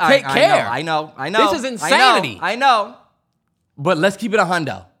fought for Take Care. I know. This is insanity. I know. But let's keep it a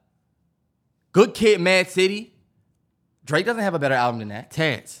hundo. Good Kid, Mad City. Drake doesn't have a better album than that.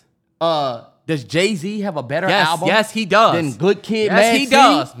 Terrance. Does Jay-Z have a better Yes, album? yes, he does. Than Good Kid, Yes, Mad he City?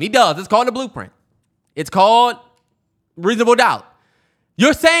 does. He does. It's called The Blueprint. It's called Reasonable Doubt.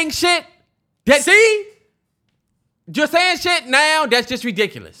 You're saying shit that you're saying shit now that's just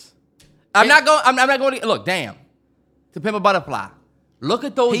ridiculous. I'm not going to look, damn. To Pimp a Butterfly. Look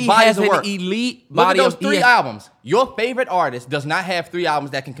at those He bodies has of an work. elite Look at body those of 3 albums. Your favorite artist does not have 3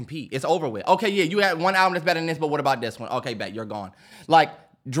 albums that can compete. It's over with. Okay, yeah, you had one album that's better than this, but what about this one? Okay, bet, you're gone. Like,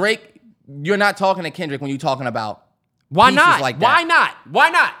 Drake, you're not talking to Kendrick when you're talking about Why pieces not? like that. Why not? Why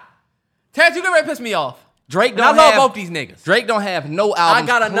not? Terrance, you get ready to piss me off. Drake And don't I love have, both these niggas. Drake don't have no albums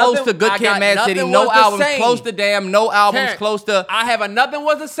got close another- to Good I Kid, got Mad nothing City. was No the albums same. close to Damn. No albums Terrance, close to... I have a Nothing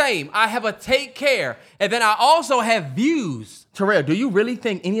Was the Same. I have a Take Care. And then I also have Views. Terrell, do you really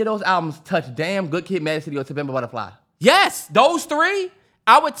think any of those albums touch Damn, Good Kid, Mad City, or To Pimp a Butterfly? Yes, those 3,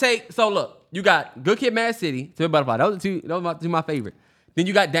 I would take. So look, you got Good Kid, Mad City, To Butterfly. Those are two. Those are my favorite. Then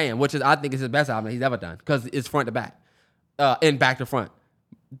you got Damn, which is I think is his best album he's ever done because it's front to back, and back to front.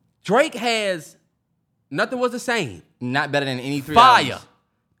 Drake has Nothing Was the Same. Not better than any 3 Fire. albums.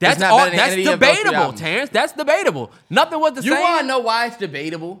 That's not all, better than that's any of those 3 debatable, albums. Terrance. That's debatable. Nothing Was the You Same. want to know why it's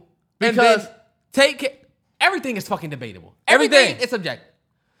debatable? And Because... then Take Care. Everything is fucking debatable. Everything. Everything is subjective.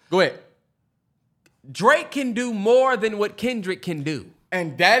 Go ahead. Drake can do more than what Kendrick can do.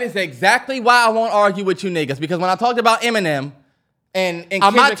 And that is exactly why I won't argue with you niggas. Because when I talked about Eminem and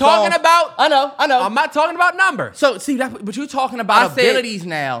I'm not Kendrick talking songs- about. I know. I'm not talking about numbers. So see that, but you're talking about I said- abilities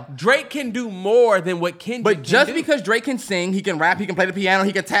now. Drake can do more than what Kendrick But just can do. because Drake can sing, he can rap, he can play the piano,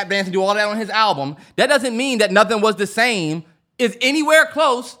 he can tap dance and do all that on his album, that doesn't mean that Nothing Was the Same is anywhere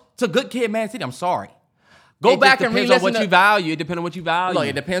close to Good Kid, Mad City. I'm sorry. Go It back just and depends re-listen on what to- you value. It depends on what you value. Look,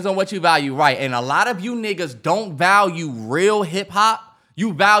 it depends on what you value, right? And a lot of you niggas don't value real hip hop.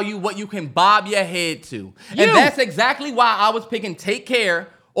 You value what you can bob your head to. And that's exactly why I was picking Take Care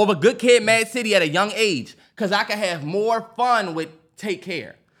over Good Kid, Mad City at a young age. Because I could have more fun with Take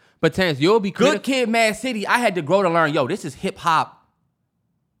Care. But Terrance, you'll be Good Kid, Mad City, I had to grow to learn, yo, this is hip hop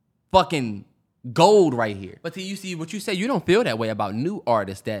fucking gold right here. But you see what you say. You don't feel that way about new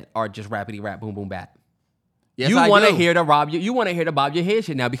artists that are just rapidy rap, boom boom bap. Yes, you I want to do. hear the rob you. You want to hear the bob your head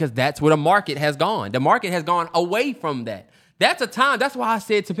shit now because that's where the market has gone. The market has gone away from that. That's a time. That's why I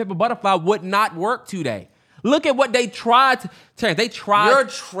said To Pimp a Butterfly would not work today. Look at what they tried to. Terrance, they tried. You're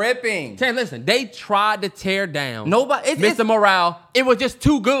tripping. Terrance, listen. They tried to tear down Nobody- it's- Mr. Morale. It was just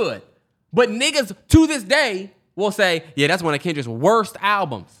too good. But niggas to this day will say, yeah, that's one of Kendrick's worst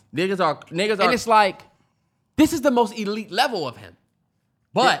albums. Niggas are. And it's like, this is the most elite level of him.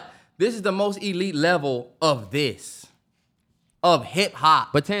 But this is the most elite level of this. Of hip hop.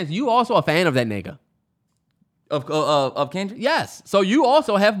 But Terrance, you also a fan of that nigga. Of Kendrick? Yes. So you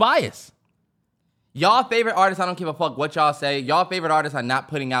also have bias. Y'all favorite artists, I don't give a fuck what y'all say. Y'all favorite artists are not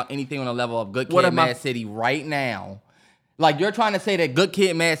putting out anything on the level of Good What Kid, am I- Mad City right now. Like, you're trying to say that Good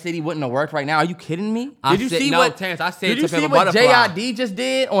Kid, Mad City wouldn't have worked right now. Are you kidding me? I said- no, Terrance, I said Did you To see Pimp a what Butterfly. J.I.D. just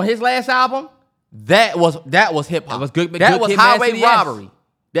did on his last album? That was hip hop. That was Good- That Good was Kid, Mad Highway City, yes. Robbery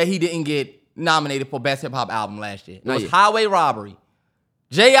that he didn't get nominated for Best Hip Hop Album last year. It Not was yet. Highway Robbery.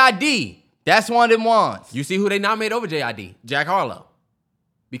 J.I.D. That's one of them ones. You see who they nominated over J.I.D.? Jack Harlow.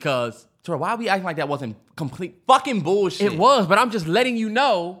 Because Terrell, why are we acting like that wasn't complete fucking bullshit? it was, but I'm just letting you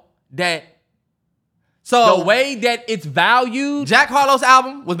know that So the way that it's valued, Jack Harlow's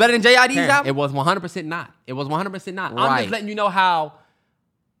album was better than J.I.D.'s Terrance, album? it was 100% not. It was 100% not. I'm Right. just letting you know how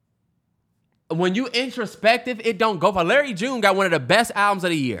when you introspective, it don't go for. Larry June got one of the best albums of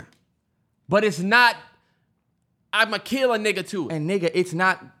the year. But it's not, I'ma kill a nigga to it. And nigga, it's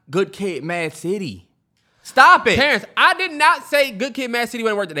not Good Kid, Mad City. Stop it. Terrance, I did not say Good Kid, Mad City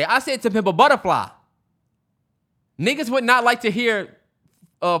wouldn't work today. I said To Pimp a Butterfly. Niggas would not like to hear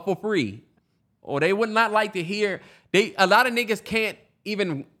for free. Or they would not like to hear, a lot of niggas can't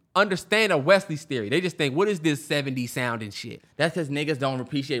even understand a Wesley's theory. They just think, what is this 70s sound and shit? That's because niggas don't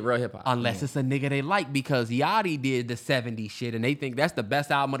appreciate real hip hop. Unless it's a nigga they like, because Yachty did the 70s shit and they think that's the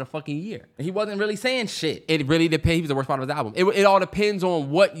best album of the fucking year. He wasn't really saying shit. It really depends. He was the worst part of his album. It all depends on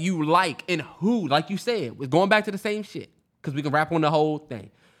what you like and who. Like you said, we're going back to the same shit because we can rap on the whole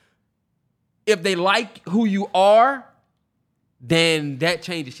thing. If they like who you are, then that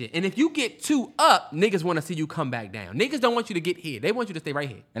changes shit. And if you get too up, niggas want to see you come back down. Niggas don't want you to get here. They want you to stay right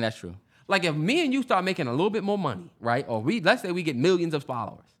here. And that's true. Like if me and you start making a little bit more money, right? Or let's say we get millions of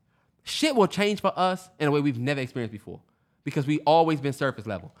followers. Shit will change for us in a way we've never experienced before. Because we always been surface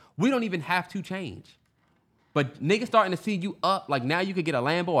level. We don't even have to change. But niggas starting to see you up, like now you could get a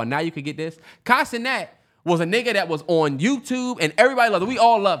Lambo or now you could get this. Constant was a nigga that was on YouTube and everybody loved him. We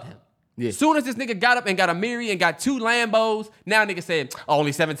all loved him. Yeah. Soon as this nigga got up and got a Miri and got 2 Lambos, now nigga said, oh,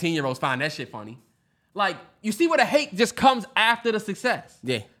 only 17-year-olds find that shit funny. Like, you see where the hate just comes after the success.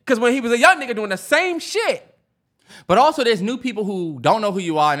 Yeah. Because when he was a young nigga doing the same shit. But also there's new people who don't know who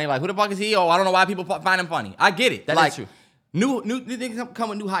you are and they're like, who the fuck is he? Oh, I don't know why people find him funny. I get it. That like, is true. New niggas come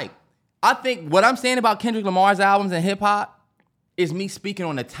with new hype. I think what I'm saying about Kendrick Lamar's albums and hip hop is me speaking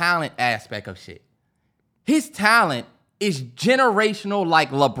on the talent aspect of shit. His talent is generational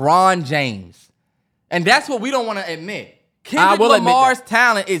like LeBron James. And that's what we don't want to admit. Kendrick Lamar's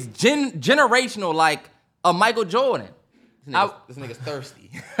talent is generational like a Michael Jordan. This nigga's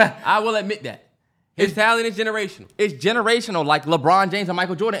thirsty. I will admit that. His talent is generational. It's generational like LeBron James and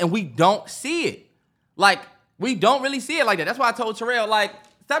Michael Jordan, and we don't see it. Like, we don't really see it like that. That's why I told Terrell, like,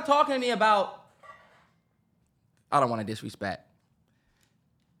 stop talking to me about, I don't want to disrespect.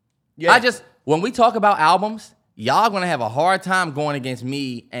 Yeah. When we talk about albums, y'all gonna have a hard time going against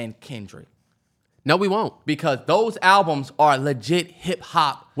me and Kendrick. No, we won't. Because those albums are legit hip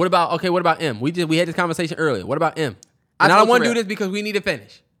hop. What about M? We had this conversation earlier. What about M? And I don't want to do this because we need to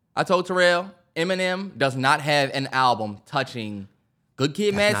finish. I told Terrell, Eminem does not have an album touching Good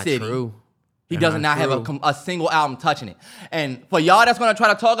Kid, Mad City. That's not true. He does not have a single album touching it. And for y'all that's going to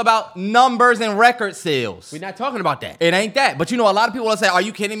try to talk about numbers and record sales. We're not talking about that. It ain't that. But you know, a lot of people will say, are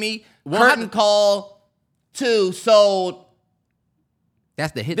you kidding me? Curtain Call 2 sold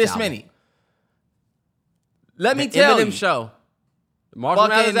that's the hit this album. Many. Let me tell you. Eminem show. Marshall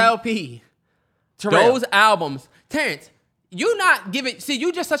Mathers LP. Terrell. Those albums. Terrance, you not giving... See,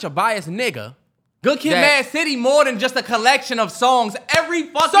 you just such a biased nigga. Good Kid, Mad City more than just a collection of songs. Every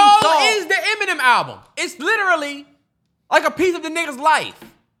fucking song is the Eminem album. It's literally like a piece of the nigga's life.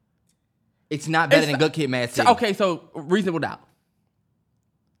 It's not better than Good Kid, Mad City. Okay, so Reasonable Doubt.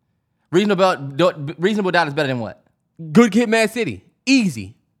 Reasonable Doubt is better than what? Good Kid, Mad City.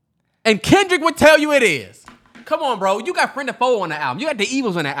 Easy. And Kendrick would tell you it is. Come on, bro. You got Friend of Foe on that album. You got The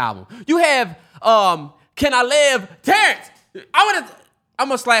Evils on that album. You have Can I Live? Terrance, I'm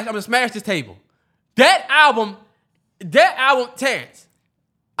gonna smash this table. That album, Terrance.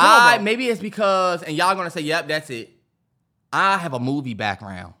 Maybe it's because, and y'all gonna say, yep, that's it. I have a movie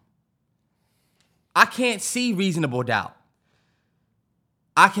background. I can't see Reasonable Doubt.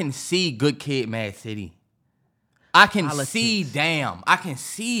 I can see Good Kid, Mad City. I can see Damn. I can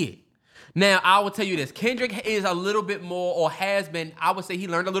see it. Now, I will tell you this. Kendrick is a little bit more, or has been, I would say he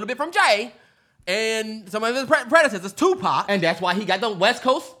learned a little bit from Jay and some of his predecessors, Tupac. And that's why he got the West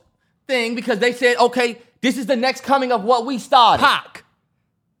Coast thing, because they said, okay, this is the next coming of what we started. Pac.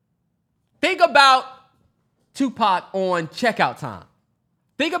 Think about Tupac on Checkout Time.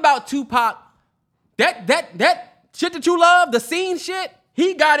 Think about Tupac. That shit that you love, the scene shit,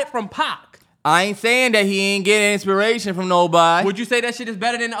 he got it from Pac. I ain't saying that he ain't getting inspiration from nobody. Would you say that shit is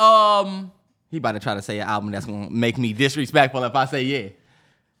better than He about to try to say an album that's gonna make me disrespectful if I say yeah.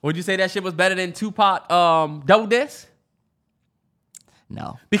 Would you say that shit was better than Tupac Double Disc?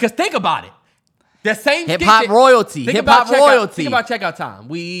 No. Because think about it. The same hip hop royalty. Hip hop royalty. Think about Checkout Time.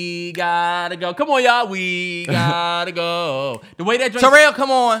 We gotta go. Come on, y'all. We gotta go. The way that Terrell, come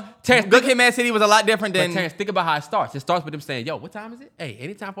on. Terrance, Good Kid, Mad City was a lot different than. But Terrance, think about how it starts. It starts with them saying, "Yo, what time is it? Hey,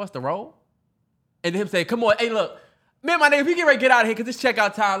 any time for us to roll?" And then him saying, "Come on, hey, look, man, my nigga, if we get ready to get out of here, cause it's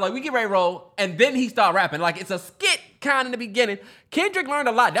Checkout Time. Like we get ready to roll." And then he start rapping. Like it's a skit kind in the beginning. Kendrick learned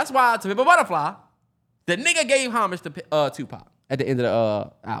a lot. That's why To Pimp a Butterfly, the nigga gave homage to Tupac at the end of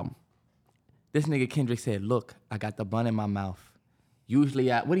the album. This nigga Kendrick said, look, I got the bun in my mouth. Usually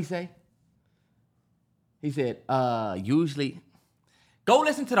what'd he say? He said, usually, go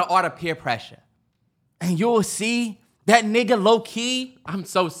listen to The Art of Peer Pressure. And you'll see that nigga low key. I'm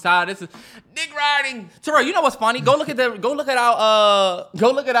so sorry. This is dick riding. Terrell, you know what's funny? Go look at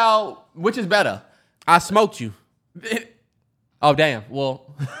our which is better. I smoked you. Oh, damn.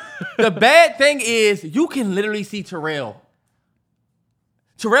 Well, The bad thing is you can literally see Terrell.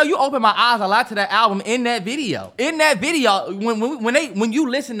 Terrell, you opened my eyes a lot to that album in that video. In that video, when you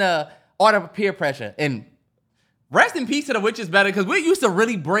listen to Art of Peer Pressure, and rest in peace to The Which Is Better, because we used to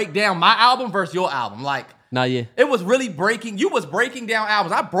really break down my album versus your album. Like, nah, yeah. it was really breaking. You was breaking down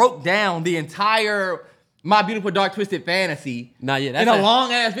albums. I broke down the entire My Beautiful Dark Twisted Fantasy Nah, yeah, in a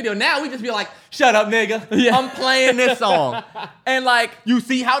long ass video. Now we just be like, shut up, nigga. Yeah. I'm playing this song. And like, You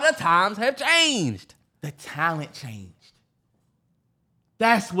see how the times have changed. the talent changed.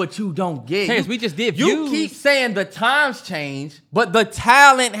 That's what you don't get. Terrance, we just did You views. keep saying the times changed, but the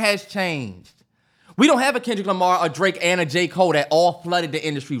talent has changed. We don't have a Kendrick Lamar, a Drake, and a J. Cole that all flooded the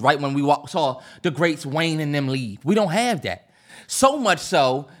industry right when we saw the greats Wayne and them leave. We don't have that. So much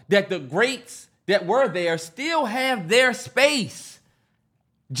so that the greats that were there still have their space.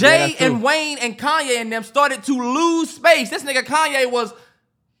 Jay that's true. and Wayne and Kanye and them started to lose space. This nigga Kanye was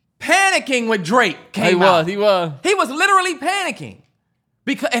panicking when Drake came out. He was. He was literally panicking.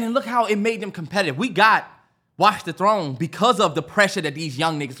 And look how it made them competitive. We got Watch the Throne because of the pressure that these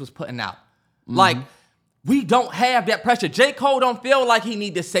young niggas was putting out. Mm-hmm. Like, we don't have that pressure. J. Cole don't feel like he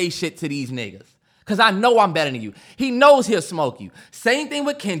need to say shit to these niggas. Because I know I'm better than you. He knows he'll smoke you. Same thing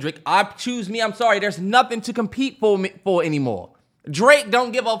with Kendrick. Choose me. I'm sorry. There's nothing to compete for anymore. Drake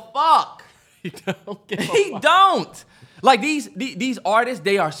don't give a fuck. He don't give a He fuck. don't. Like these artists,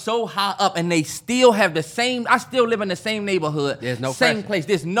 they are so high up and they still have the same. I still live in the same neighborhood. There's no same pressure. place.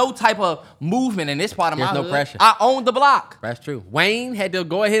 There's no type of movement in this part of There's my no hood. pressure. I own the block. That's true. Wayne had to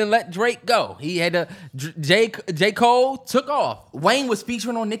go ahead and let Drake go. He had to. J. Cole took off. Wayne was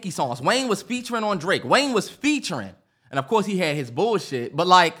featuring on Nicki songs. Wayne was featuring on Drake. Wayne was featuring, and of course he had his bullshit. But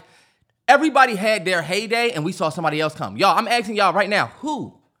like everybody had their heyday, and we saw somebody else come. Y'all, I'm asking y'all right now,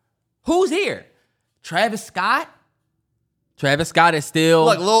 who's here? Travis Scott. Travis Scott is still.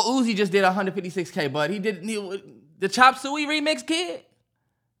 Look, Lil Uzi just did 156K, but he did the Chop Suey remix, kid?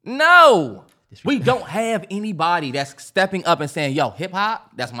 No. We don't have anybody that's stepping up and saying, yo, hip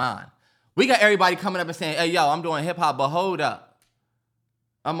hop, that's mine. We got everybody coming up and saying, hey, yo, I'm doing hip hop, but hold up.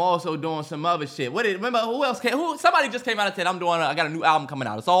 I'm also doing some other shit. Remember who else came? Somebody just came out and said, I got a new album coming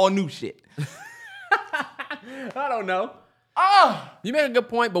out. It's all new shit. I don't know. Oh, You make a good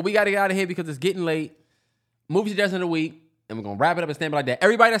point, but we got to get out of here because it's getting late. Movie suggestion of the week. And we're going to wrap it up and stand by like that.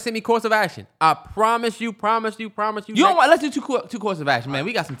 Everybody that sent me course of action, I promise you. you don't want, let's do two course of action, man.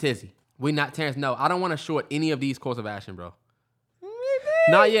 We got some tizzy. We not, Terrance, no. I don't want to short any of these course of action, bro.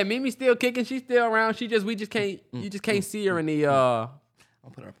 Nah, yeah, Mimi still kicking. She's still around. We just can't, you just can't see her in the, I'll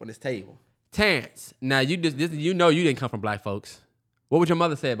put her up on this table. Terrance. Now, you know you didn't come from black folks. What would your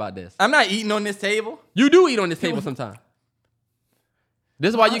mother say about this? I'm not eating on this table. You do eat on this table sometimes.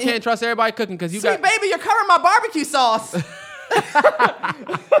 This is why you can't trust everybody cooking because you Sweet got... baby, you're covering my barbecue sauce.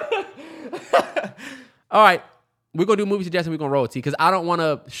 All right, we're going to do movie suggestion. We're going to roll T because I don't want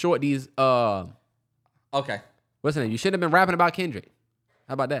to short these... Okay. What's the name? You shouldn't have been rapping about Kendrick.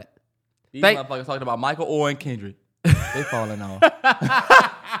 How about that? These motherfuckers talking about Michael Oher and Kendrick. They falling off.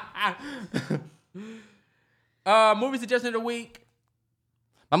 Movie suggestion of the week.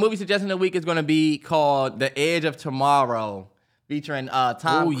 My movie suggestion of the week is going to be called The Edge of Tomorrow, featuring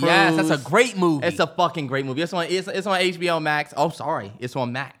Tom Cruise. Yes, that's a great movie. It's a fucking great movie. It's on HBO Max. Oh, sorry. It's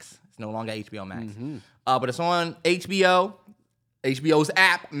on Max. It's no longer HBO Max. Mm-hmm. But it's on HBO. HBO's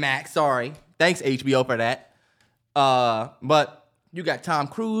app, Max. Sorry. Thanks, HBO, for that. But you got Tom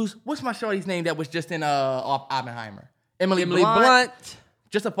Cruise. What's my shorty's name that was just in Oppenheimer? Emily Blunt.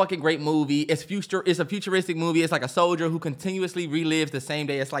 Just a fucking great movie. It's a futuristic movie. It's like a soldier who continuously relives the same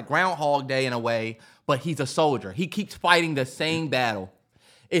day. It's like Groundhog Day in a way, but he's a soldier. He keeps fighting the same battle.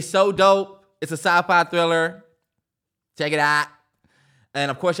 It's so dope. It's a sci-fi thriller. Check it out.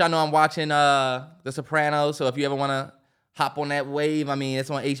 And of course, y'all know I'm watching The Sopranos. So if you ever want to hop on that wave, I mean, it's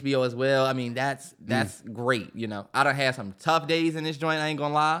on HBO as well. I mean, that's great. You know, I done had some tough days in this joint. I ain't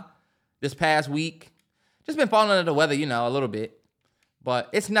gonna lie. This past week, just been falling under the weather, you know, a little bit. But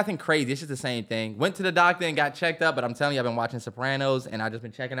it's nothing crazy. It's just the same thing. Went to the doctor and got checked up, but I'm telling you, I've been watching Sopranos, and I've just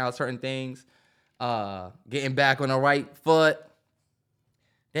been checking out certain things. Getting back on the right foot.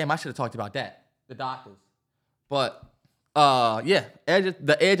 Damn, I should have talked about that. The doctors. But, yeah,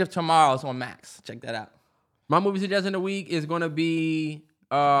 The Edge of Tomorrow is on Max. Check that out. My movie suggestion of the week is going to be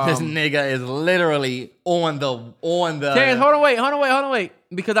This nigga is literally on the. Terrance, hold on, wait.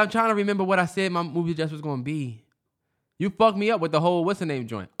 Because I'm trying to remember what I said my movie just was gonna be. You fucked me up with the whole what's the name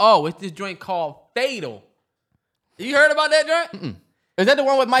joint? Oh, it's this joint called Fatal. You heard about that joint? Mm-mm. Is that the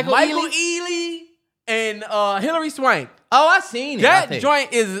one with Michael Ealy and Hilary Swank? Oh, I seen it. That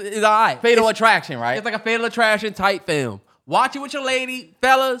joint is all right. Fatal Attraction, right? It's like a Fatal Attraction type film. Watch it with your lady,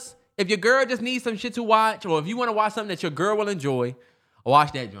 fellas. If your girl just needs some shit to watch, or if you want to watch something that your girl will enjoy,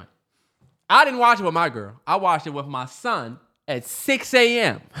 watch that joint. I didn't watch it with my girl. I watched it with my son at 6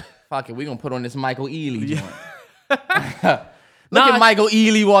 a.m. Fuck it, we gonna put on this Michael Ealy joint. Look at Michael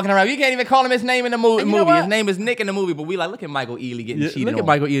Ealy walking around. You can't even call him his name in the movie. His name is Nick in the movie, but we like, look at Michael Ealy getting cheated on. Look at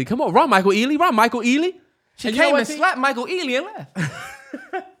Michael Ealy. Come on, run Michael Ealy. She came and slapped Michael Ealy and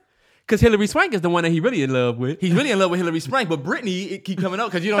left. Because Hilary Swank is the one that he really in love with. He's really in love with Hilary Swank, but Brittany keep coming up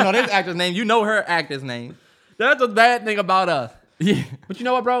because you don't know this actor's name. You know her actor's name. That's the bad thing about us. Yeah. But you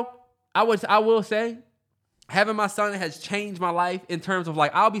know what, bro? I will say, having my son has changed my life in terms of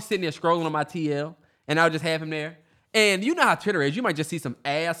like, I'll be sitting there scrolling on my TL and I'll just have him there. And you know how Twitter is. You might just see some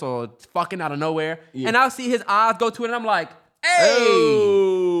ass or fucking out of nowhere. Yeah. And I'll see his eyes go to it and I'm like,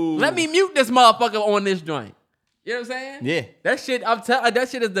 hey, let me mute this motherfucker on this joint. You know what I'm saying? Yeah. That shit, that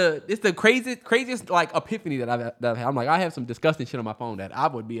shit is the craziest like epiphany that I've had. I'm like, I have some disgusting shit on my phone that I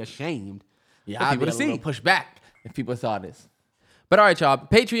would be ashamed for people to see. Push back if people saw this. But all right, y'all,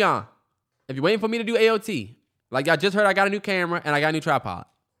 Patreon. If you're waiting for me to do AOT, like y'all just heard, I got a new camera and I got a new tripod.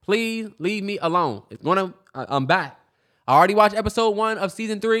 Please leave me alone. I'm back. I already watched episode 1 of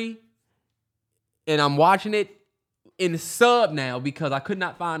season 3, and I'm watching it in sub now because I could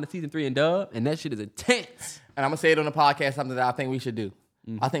not find the season 3 in dub, and that shit is intense. And I'm going to say it on the podcast, something that I think we should do.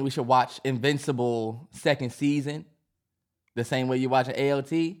 I think we should watch Invincible second season the same way you watch an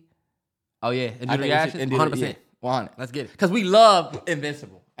AOT. Oh, yeah. And do the reactions? 100%. 100. Let's get it. Because we love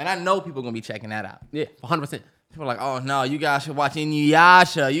Invincible. And I know people are going to be checking that out. Yeah, 100%. People are like, oh, no, you guys should watch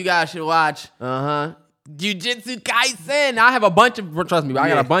Inuyasha. You guys should watch... Jujutsu Kaisen. I have a bunch of... Trust me, I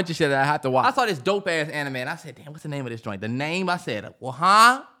got a bunch of shit that I have to watch. I saw this dope-ass anime, and I said, damn, what's the name of this joint? The name, I said, well,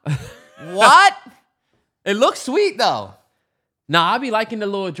 huh? What? It looks sweet, though. Nah, I be liking the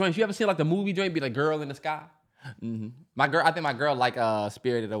little joints. You ever seen like the movie joint be like Girl in the Sky? Mm-hmm. I think my girl like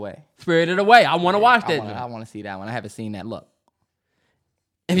Spirited Away. Spirited Away. I want to watch that. I want to see that one. I haven't seen that. Look.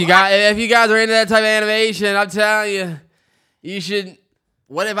 If you guys are into that type of animation, I'm telling you, you should.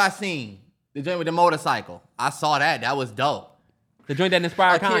 What have I seen? The joint with the motorcycle. I saw that. That was dope. The joint that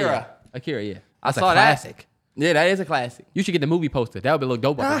inspired Akira, yeah. I saw that. Classic. Yeah, that is a classic. You should get the movie poster. That would look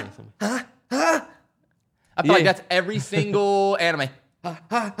dope up there. I feel like that's every single anime.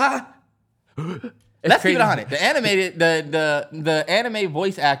 Let's keep it on it. The animated, the anime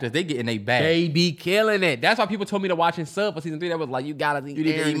voice actors, they get in a bag. They be killing it. That's why people told me to watch in sub for season 3. That was like, you gotta see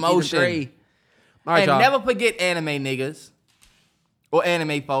the emotion. All right, and y'all. Never forget anime niggas or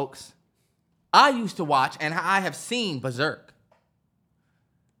anime folks. I used to watch and I have seen Berserk.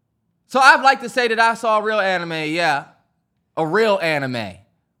 So I'd like to say that I saw a real anime, yeah. A real anime.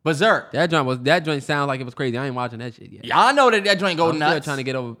 Berserk. That joint sounds like it was crazy. I ain't watching that shit yet. Y'all know that joint go nuts. I'm still trying to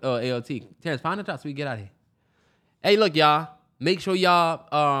get over AOT. Terrance, find the drop so we get out of here. Hey, look, y'all. Make sure y'all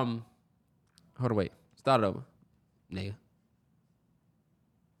hold on, wait. Start it over. Nigga.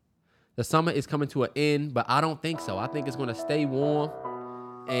 The summer is coming to an end, but I don't think so. I think it's gonna stay warm.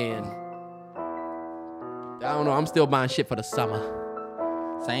 And I don't know. I'm still buying shit for the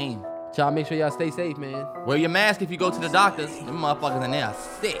summer. Same. Y'all make sure y'all stay safe, man. Wear your mask if you go to the doctors. Them motherfuckers in there are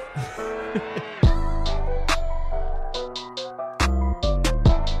sick.